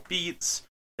emotional beats,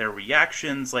 their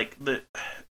reactions,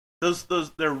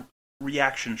 their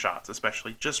reaction shots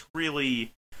especially, just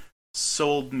really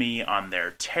sold me on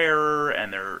their terror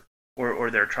and their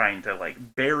they're trying to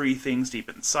bury things deep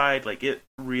inside. It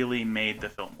really made the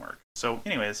film work. So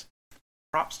anyways,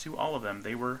 props to all of them.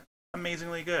 They were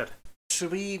amazingly good. Should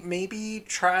we maybe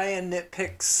try and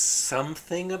nitpick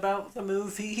something about the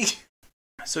movie?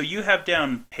 So you have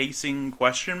down pacing ?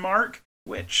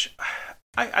 Which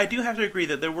I do have to agree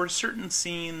that there were certain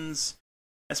scenes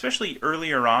especially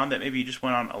earlier on, that maybe just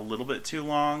went on a little bit too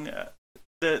long.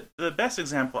 The best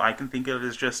example I can think of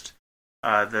is just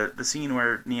the scene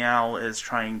where Niall is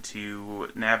trying to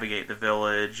navigate the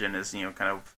village and is, kind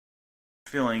of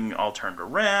feeling all turned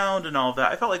around and all of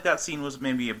that. I felt like that scene was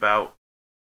maybe about,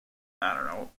 I don't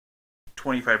know,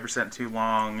 25% too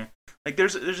long. Like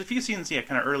there's a few scenes,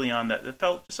 kind of early on that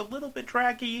felt just a little bit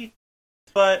draggy,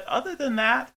 but other than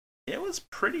that, it was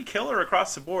pretty killer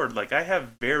across the board. Like I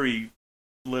have very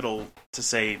little to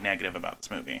say negative about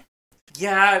this movie.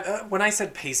 Yeah, when I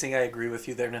said pacing, I agree with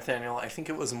you there, Nathaniel. I think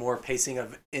it was more pacing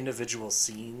of individual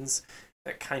scenes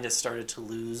that kind of started to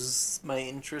lose my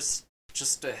interest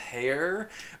just a hair.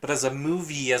 But as a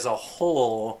movie as a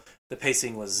whole, the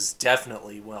pacing was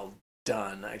definitely well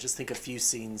done. I just think a few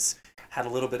scenes had a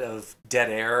little bit of dead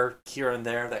air here and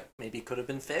there that maybe could have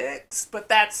been fixed, but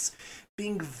that's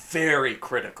being very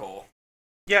critical.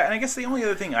 Yeah, and I guess the only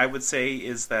other thing I would say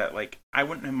is that, like, I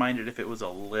wouldn't have minded if it was a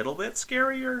little bit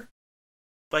scarier.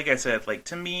 Like I said, like,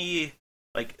 to me,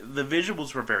 like, the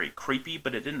visuals were very creepy,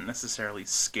 but it didn't necessarily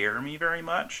scare me very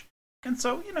much. And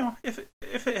so, if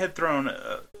it had thrown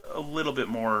a little bit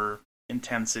more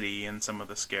intensity in some of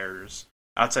the scares,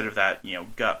 outside of that,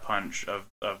 gut punch of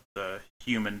the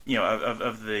human,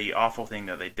 of the awful thing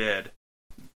that they did,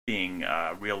 being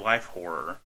real life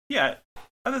horror. Yeah,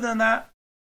 other than that,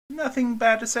 nothing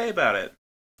bad to say about it.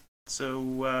 So,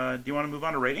 do you want to move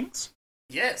on to ratings?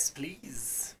 Yes,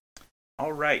 please.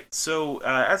 All right. So,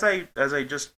 as I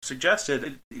just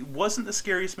suggested, it wasn't the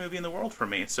scariest movie in the world for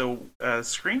me. So,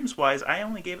 screams-wise, I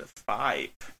only gave it 5.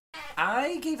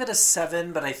 I gave it a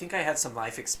 7, but I think I had some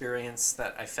life experience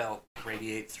that I felt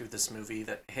radiate through this movie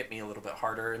that hit me a little bit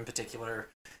harder. In particular,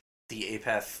 the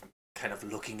Apeth kind of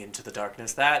looking into the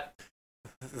darkness. That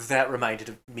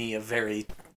reminded me of very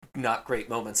not great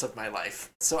moments of my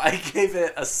life. So I gave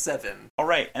it a 7. All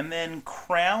right, and then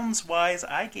crowns-wise,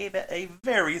 I gave it a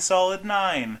very solid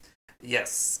 9.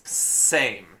 Yes,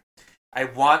 same. I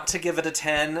want to give it a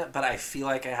 10, but I feel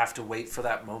like I have to wait for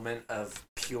that moment of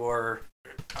pure,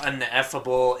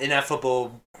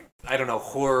 ineffable, I don't know,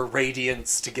 horror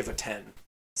radiance to give a 10.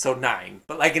 So 9,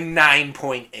 but like a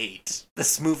 9.8.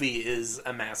 This movie is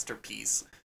a masterpiece.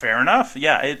 Fair enough.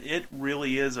 Yeah, it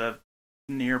really is a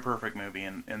near perfect movie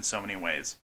in so many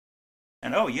ways.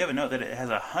 And you have a note that it has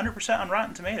 100% on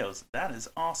Rotten Tomatoes. That is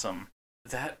awesome.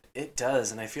 That it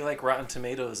does, and I feel like Rotten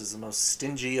Tomatoes is the most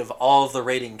stingy of all of the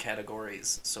rating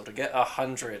categories. So to get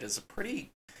 100 is a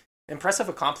pretty impressive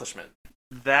accomplishment.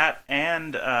 That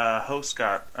and Host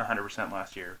got 100%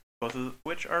 last year, both of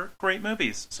which are great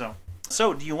movies.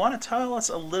 So, do you want to tell us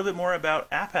a little bit more about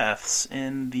Apeths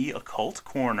in the Occult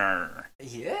Corner?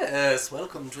 Yes,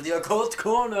 welcome to the Occult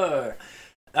Corner.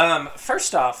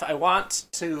 First off, I want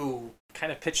to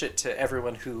kind of pitch it to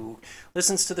everyone who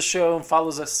listens to the show and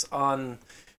follows us on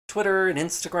Twitter and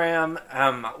Instagram.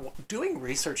 Doing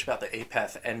research about the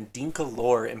Apeth and Dinka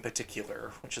lore in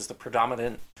particular, which is the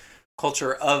predominant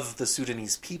culture of the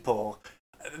Sudanese people,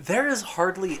 there is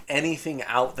hardly anything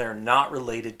out there not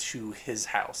related to his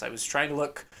house. I was trying to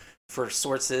look for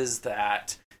sources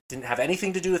that didn't have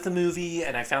anything to do with the movie,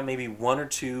 and I found maybe 1 or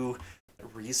 2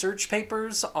 research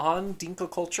papers on Dinka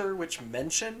culture which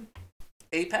mention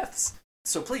Apeths.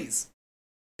 So please,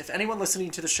 if anyone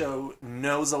listening to the show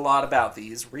knows a lot about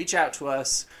these, reach out to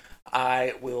us.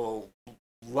 I will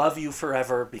love you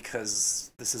forever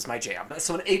because this is my jam.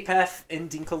 So an Apeth in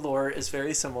Dinka lore is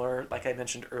very similar, like I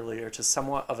mentioned earlier, to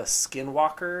somewhat of a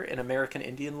skinwalker in American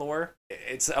Indian lore.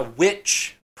 It's a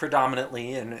witch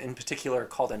predominantly, and in particular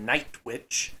called a night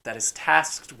witch, that is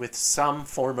tasked with some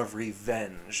form of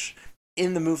revenge.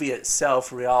 In the movie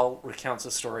itself, Rial recounts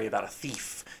a story about a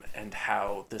thief and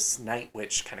how this night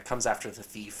witch kind of comes after the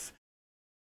thief.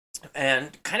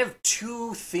 And kind of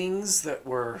 2 things that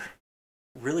were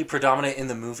really predominant in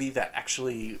the movie that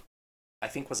actually I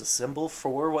think was a symbol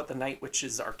for what the night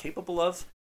witches are capable of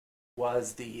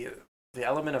was the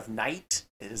element of night.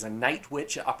 It is a night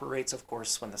witch. It operates, of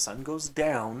course, when the sun goes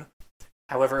down.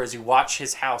 However, as you watch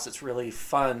his house, it's really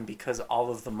fun because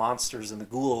all of the monsters and the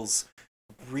ghouls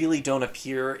really don't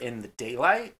appear in the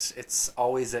daylight. It's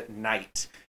always at night.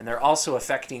 And they're also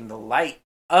affecting the light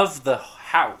of the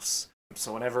house.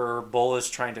 So whenever Bull is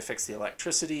trying to fix the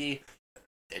electricity,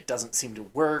 it doesn't seem to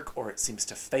work, or it seems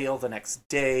to fail the next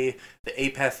day. The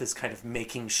Apeth is kind of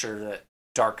making sure that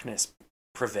darkness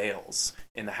prevails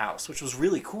in the house, which was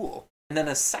really cool. And then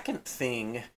a second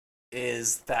thing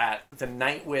is that the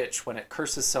night witch, when it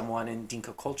curses someone in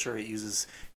Dinka culture, it uses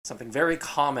something very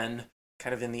common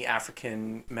kind of in the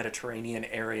African Mediterranean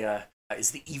area,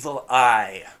 is the evil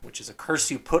eye, which is a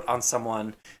curse you put on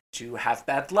someone to have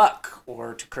bad luck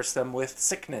or to curse them with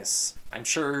sickness. I'm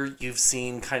sure you've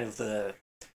seen kind of the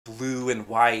blue and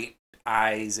white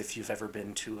eyes if you've ever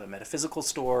been to a metaphysical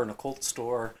store, an occult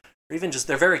store, or even just,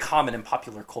 they're very common in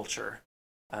popular culture.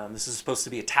 This is supposed to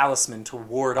be a talisman to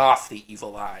ward off the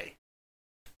evil eye.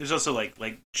 There's also like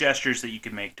gestures that you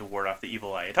can make to ward off the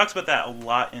evil eye. It talks about that a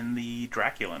lot in the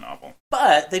Dracula novel.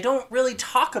 But they don't really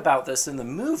talk about this in the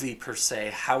movie per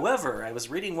se. However, I was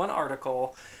reading one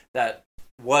article that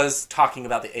was talking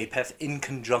about the Apeth in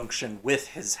conjunction with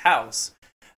his house.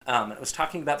 It was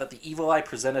talking about that the evil eye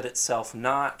presented itself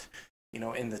not,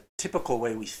 in the typical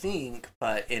way we think,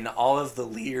 but in all of the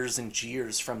leers and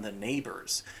jeers from the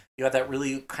neighbors. You had that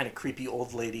really kind of creepy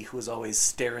old lady who was always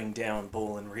staring down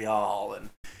Bull and Rial, and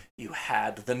you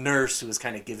had the nurse who was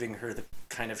kind of giving her the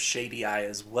kind of shady eye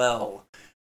as well.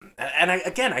 And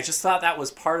I just thought that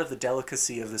was part of the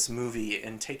delicacy of this movie,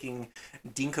 and taking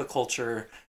Dinka culture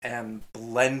and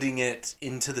blending it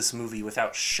into this movie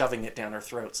without shoving it down our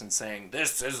throats and saying,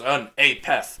 this is an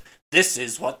Apeth, this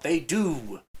is what they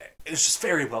do. It's just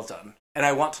very well done. And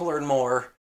I want to learn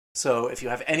more, so if you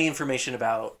have any information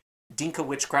about Dinka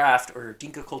witchcraft or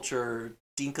Dinka culture,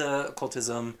 Dinka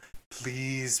occultism,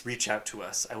 please reach out to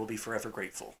us. I will be forever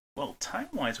grateful. Well,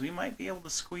 time-wise, we might be able to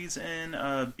squeeze in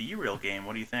a B-Reel game.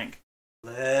 What do you think?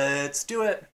 Let's do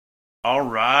it. All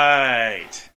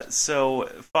right. So,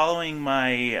 following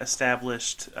my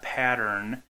established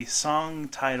pattern, the song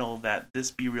title that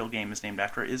this B-Reel game is named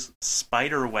after is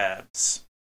Spiderwebs.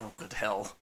 Oh, good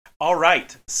hell. All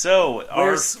right. So,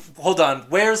 hold on.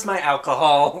 Where's my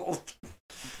alcohol?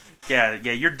 Yeah,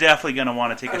 you're definitely going to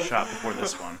want to take a shot before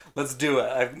this one. Let's do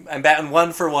it. I'm batting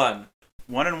 1 for 1.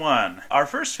 1-1. Our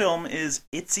first film is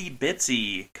Itsy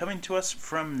Bitsy, coming to us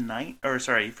from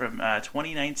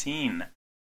 2019.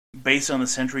 Based on the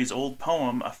centuries-old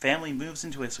poem, a family moves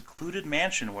into a secluded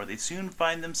mansion where they soon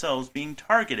find themselves being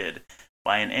targeted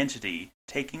by an entity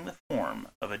taking the form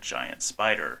of a giant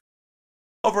spider.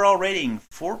 Overall rating,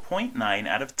 4.9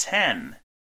 out of 10.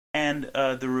 And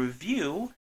the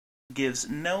review gives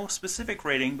no specific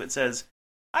rating, but says,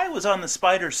 I was on the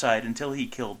spider side until he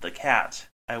killed the cat.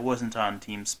 I wasn't on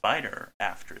Team Spider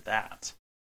after that.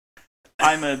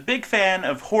 I'm a big fan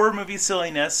of horror movie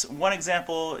silliness. One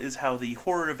example is how the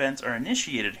horror events are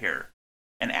initiated here.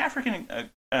 An African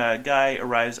guy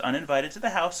arrives uninvited to the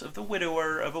house of the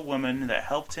widower of a woman that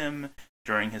helped him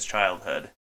during his childhood.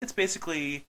 It's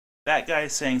basically that guy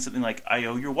saying something like, I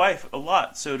owe your wife a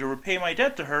lot, so to repay my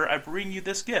debt to her, I bring you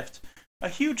this gift. A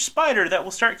huge spider that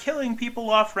will start killing people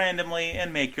off randomly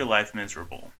and make your life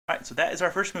miserable. Alright, so that is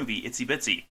our first movie, Itsy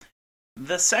Bitsy.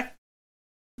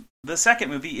 The second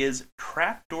movie is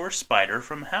Trapdoor Spider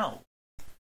from Hell,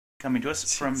 coming to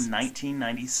us from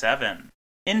 1997.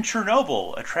 In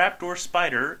Chernobyl, a trapdoor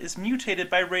spider is mutated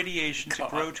by radiation to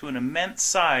grow to an immense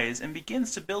size and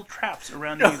begins to build traps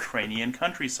around the Ukrainian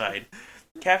countryside,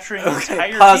 capturing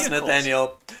entire pause, vehicles.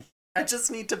 Nathaniel. I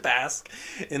just need to bask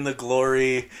in the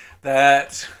glory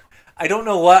that I don't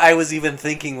know what I was even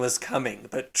thinking was coming,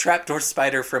 but Trapdoor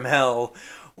Spider from Hell,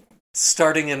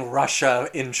 starting in Russia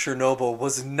in Chernobyl,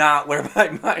 was not where my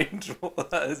mind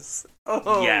was.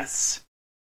 Oh. Yes.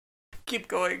 Keep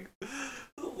going.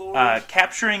 Lord.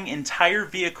 Capturing entire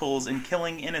vehicles and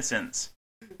killing innocents.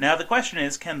 Now the question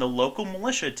is, can the local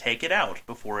militia take it out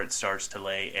before it starts to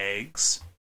lay eggs?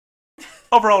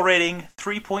 Overall rating,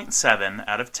 3.7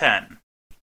 out of 10.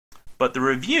 But the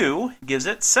review gives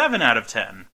it 7 out of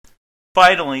 10.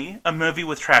 Finally, a movie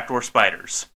with trapdoor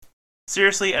spiders.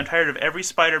 Seriously, I'm tired of every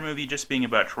spider movie just being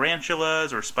about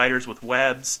tarantulas or spiders with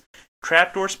webs.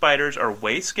 Trapdoor spiders are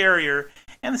way scarier,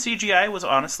 and the CGI was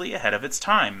honestly ahead of its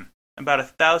time. About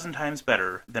 1,000 times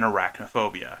better than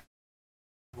Arachnophobia.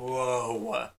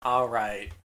 Whoa.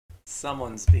 Alright.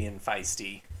 Someone's being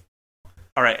feisty.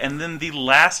 Alright, and then the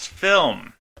last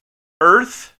film,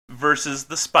 Earth versus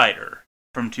the Spider,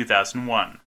 from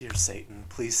 2001. Dear Satan,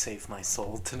 please save my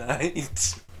soul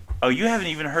tonight. Oh, you haven't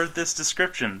even heard this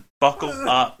description. Buckle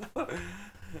up.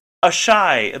 A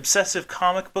shy, obsessive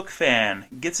comic book fan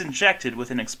gets injected with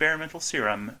an experimental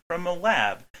serum from a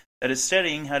lab that is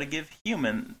studying how to give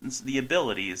humans the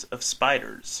abilities of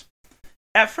spiders.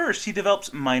 At first, he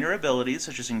develops minor abilities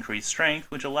such as increased strength,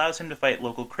 which allows him to fight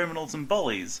local criminals and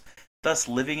bullies, thus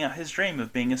living out his dream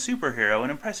of being a superhero and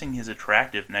impressing his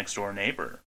attractive next-door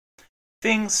neighbor.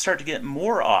 Things start to get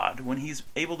more odd when he's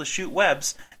able to shoot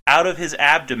webs out of his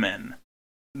abdomen.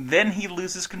 Then he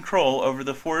loses control over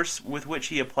the force with which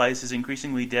he applies his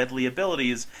increasingly deadly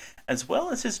abilities, as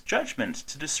well as his judgment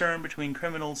to discern between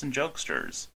criminals and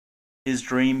jokesters. His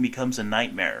dream becomes a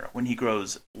nightmare when he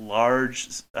grows large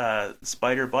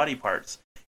spider body parts,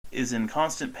 is in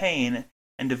constant pain,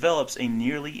 and develops a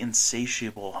nearly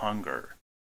insatiable hunger.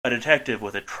 A detective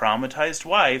with a traumatized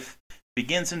wife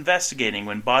begins investigating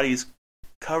when bodies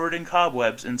covered in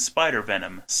cobwebs and spider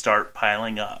venom start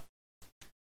piling up.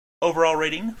 Overall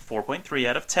rating, 4.3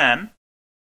 out of 10.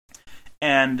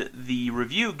 And the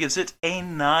review gives it a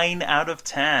 9 out of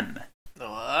 10.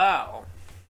 Wow.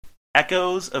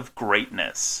 Echoes of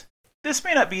greatness. This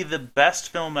may not be the best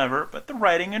film ever, but the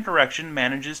writing and direction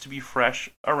manages to be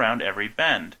fresh around every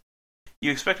bend.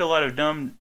 You expect a lot of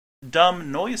dumb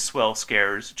noise swell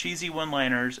scares, cheesy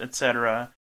one-liners,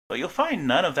 etc., but you'll find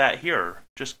none of that here.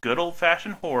 Just good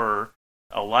old-fashioned horror,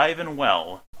 alive and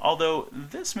well. Although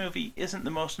this movie isn't the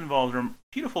most involved or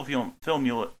beautiful film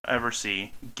you'll ever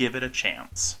see, give it a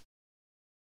chance.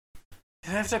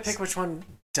 I have to pick which one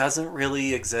doesn't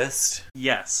really exist.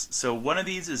 Yes, so one of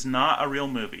these is not a real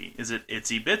movie. Is it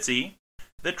Itsy Bitsy,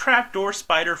 The Trapdoor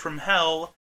Spider from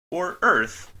Hell, or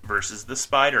Earth versus the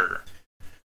Spider?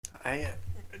 I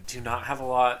do not have a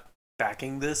lot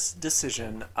backing this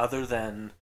decision other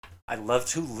than I love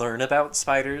to learn about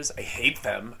spiders. I hate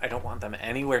them. I don't want them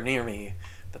anywhere near me.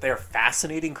 But they are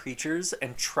fascinating creatures,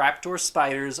 and trapdoor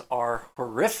spiders are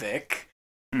horrific.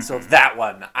 Mm-hmm. So that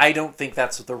one, I don't think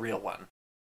that's the real one.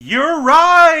 You're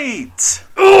right!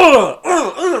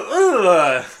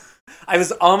 I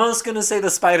was almost going to say the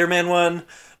Spider-Man one,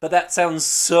 but that sounds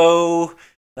so...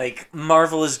 Like,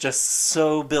 Marvel is just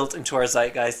so built into our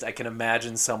zeitgeist, I can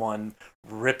imagine someone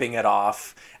ripping it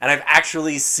off. And I've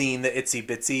actually seen the Itsy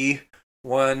Bitsy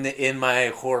one in my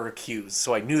horror queues,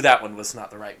 so I knew that one was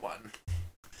not the right one.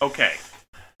 Okay.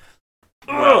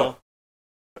 Well...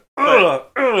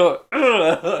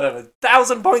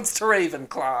 1,000 points to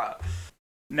Ravenclaw!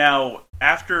 Now,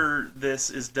 after this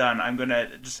is done, I'm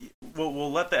gonna just...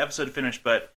 We'll let the episode finish,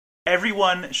 but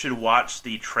everyone should watch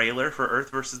the trailer for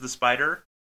Earth vs. the Spider.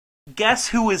 Guess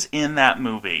who is in that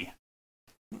movie?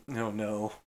 Oh,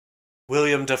 no.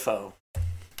 William Dafoe.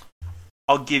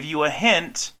 I'll give you a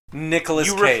hint.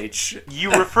 Nicolas Cage.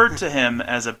 You referred to him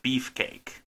as a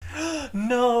beefcake.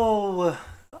 No!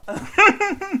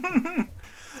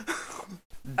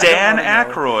 Dan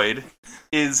Aykroyd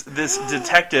is this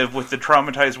detective with the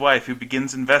traumatized wife who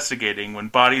begins investigating when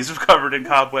bodies covered in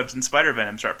cobwebs and spider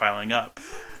venom start piling up.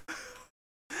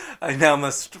 I now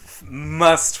must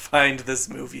find this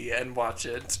movie and watch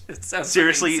it. It sounds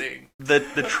seriously amazing.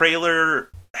 The trailer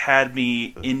had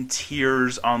me in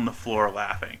tears on the floor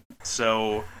laughing.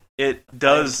 So it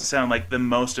does sound like the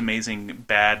most amazing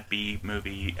bad B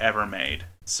movie ever made.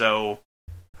 So,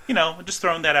 you know, just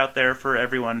throwing that out there for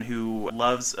everyone who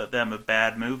loves them a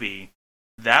bad movie.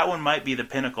 That one might be the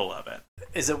pinnacle of it.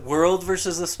 Is it World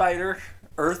versus the Spider?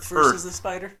 Earth versus the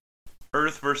Spider?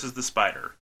 Earth versus the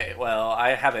Spider. Okay, well, I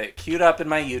have it queued up in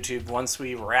my YouTube once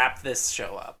we wrap this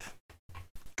show up.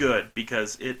 Good,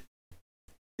 because it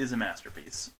is a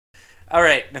masterpiece. All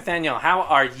right, Nathaniel, how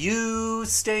are you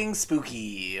staying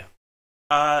spooky?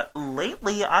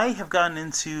 Lately, I have gotten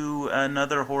into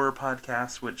another horror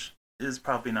podcast, which is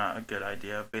probably not a good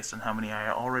idea based on how many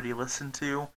I already listened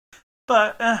to.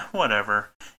 But, whatever.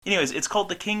 Anyways, it's called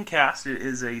The King Cast. It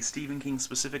is a Stephen King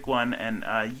specific one, and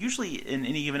usually in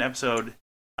any given episode,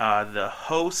 the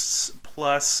hosts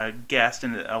plus a guest,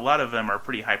 and a lot of them are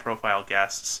pretty high-profile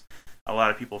guests, a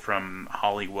lot of people from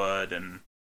Hollywood and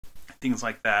things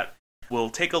like that, will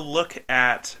take a look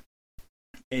at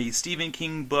a Stephen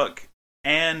King book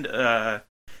and a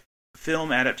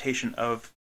film adaptation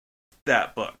of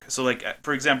that book. So, like,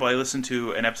 for example, I listened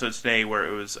to an episode today where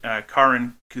it was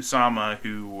Karin Kusama,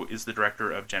 who is the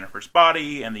director of Jennifer's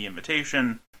Body and The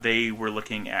Invitation. They were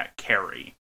looking at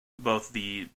Carrie, both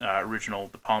the original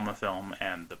De Palma film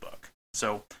and the book.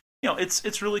 So, you know,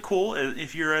 it's really cool.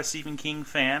 If you're a Stephen King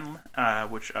fan,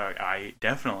 which I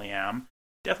definitely am,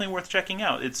 definitely worth checking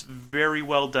out. It's very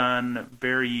well done,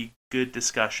 very good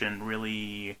discussion,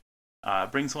 really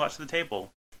brings a lot to the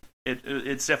table.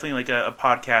 It's definitely like a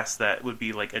podcast that would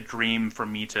be like a dream for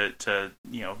me to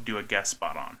you know, do a guest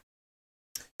spot on.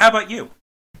 How about you?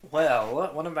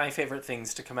 Well, one of my favorite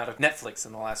things to come out of Netflix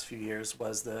in the last few years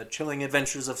was The Chilling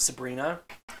Adventures of Sabrina.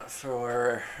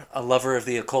 For a lover of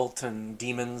the occult and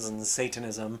demons and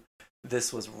Satanism,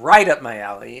 this was right up my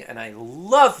alley, and I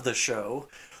loved the show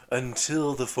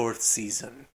until the 4th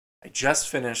season. I just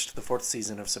finished the 4th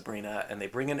season of Sabrina, and they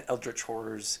bring in Eldritch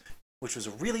Horrors, which was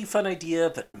a really fun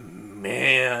idea, but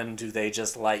man, do they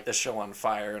just light the show on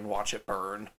fire and watch it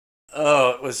burn.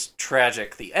 Oh, it was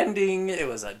tragic. The ending, it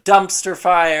was a dumpster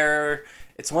fire.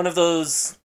 It's one of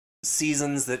those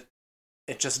seasons that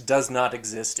It just does not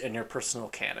exist in your personal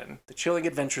canon. The Chilling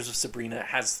Adventures of Sabrina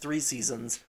has 3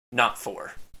 seasons, not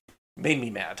 4. Made me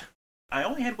mad. I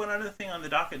only had one other thing on the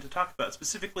docket to talk about,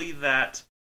 specifically that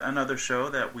another show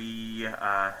that we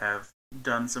have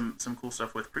done some cool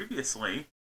stuff with previously,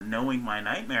 Knowing My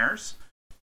Nightmares,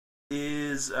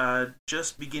 is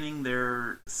just beginning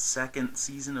their 2nd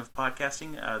season of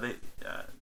podcasting.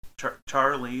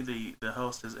 Charlie, the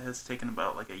host, has taken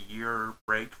about like a year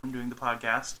break from doing the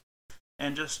podcast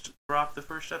and just dropped the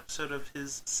first episode of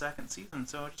his 2nd season.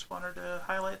 So I just wanted to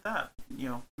highlight that.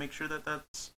 Make sure that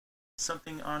that's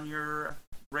something on your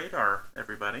radar,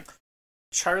 everybody.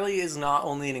 Charlie is not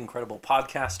only an incredible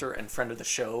podcaster and friend of the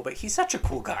show, but he's such a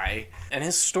cool guy, and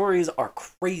his stories are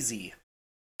crazy.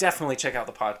 Definitely check out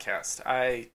the podcast.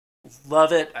 I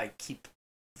love it. I keep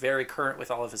very current with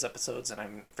all of his episodes, and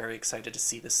I'm very excited to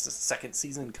see this 2nd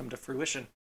season come to fruition.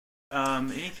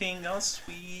 Anything else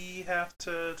we have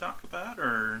to talk about,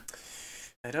 or?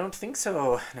 I don't think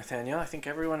so, Nathaniel. I think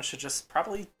everyone should just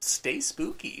probably stay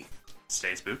spooky.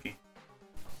 Stay spooky.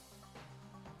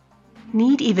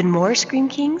 Need even more Scream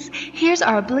Kings? Here's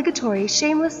our obligatory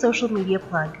shameless social media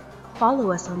plug.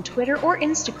 Follow us on Twitter or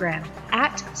Instagram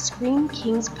at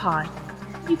ScreamKingsPod.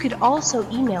 You could also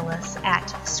email us at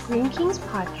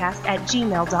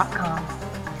screamkingspodcast@gmail.com.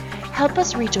 Help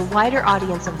us reach a wider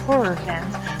audience of horror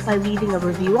fans by leaving a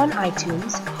review on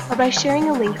iTunes or by sharing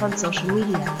a link on social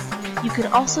media. You can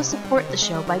also support the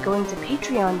show by going to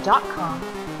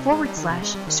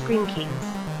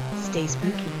patreon.com/ScreamKings. Stay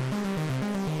spooky.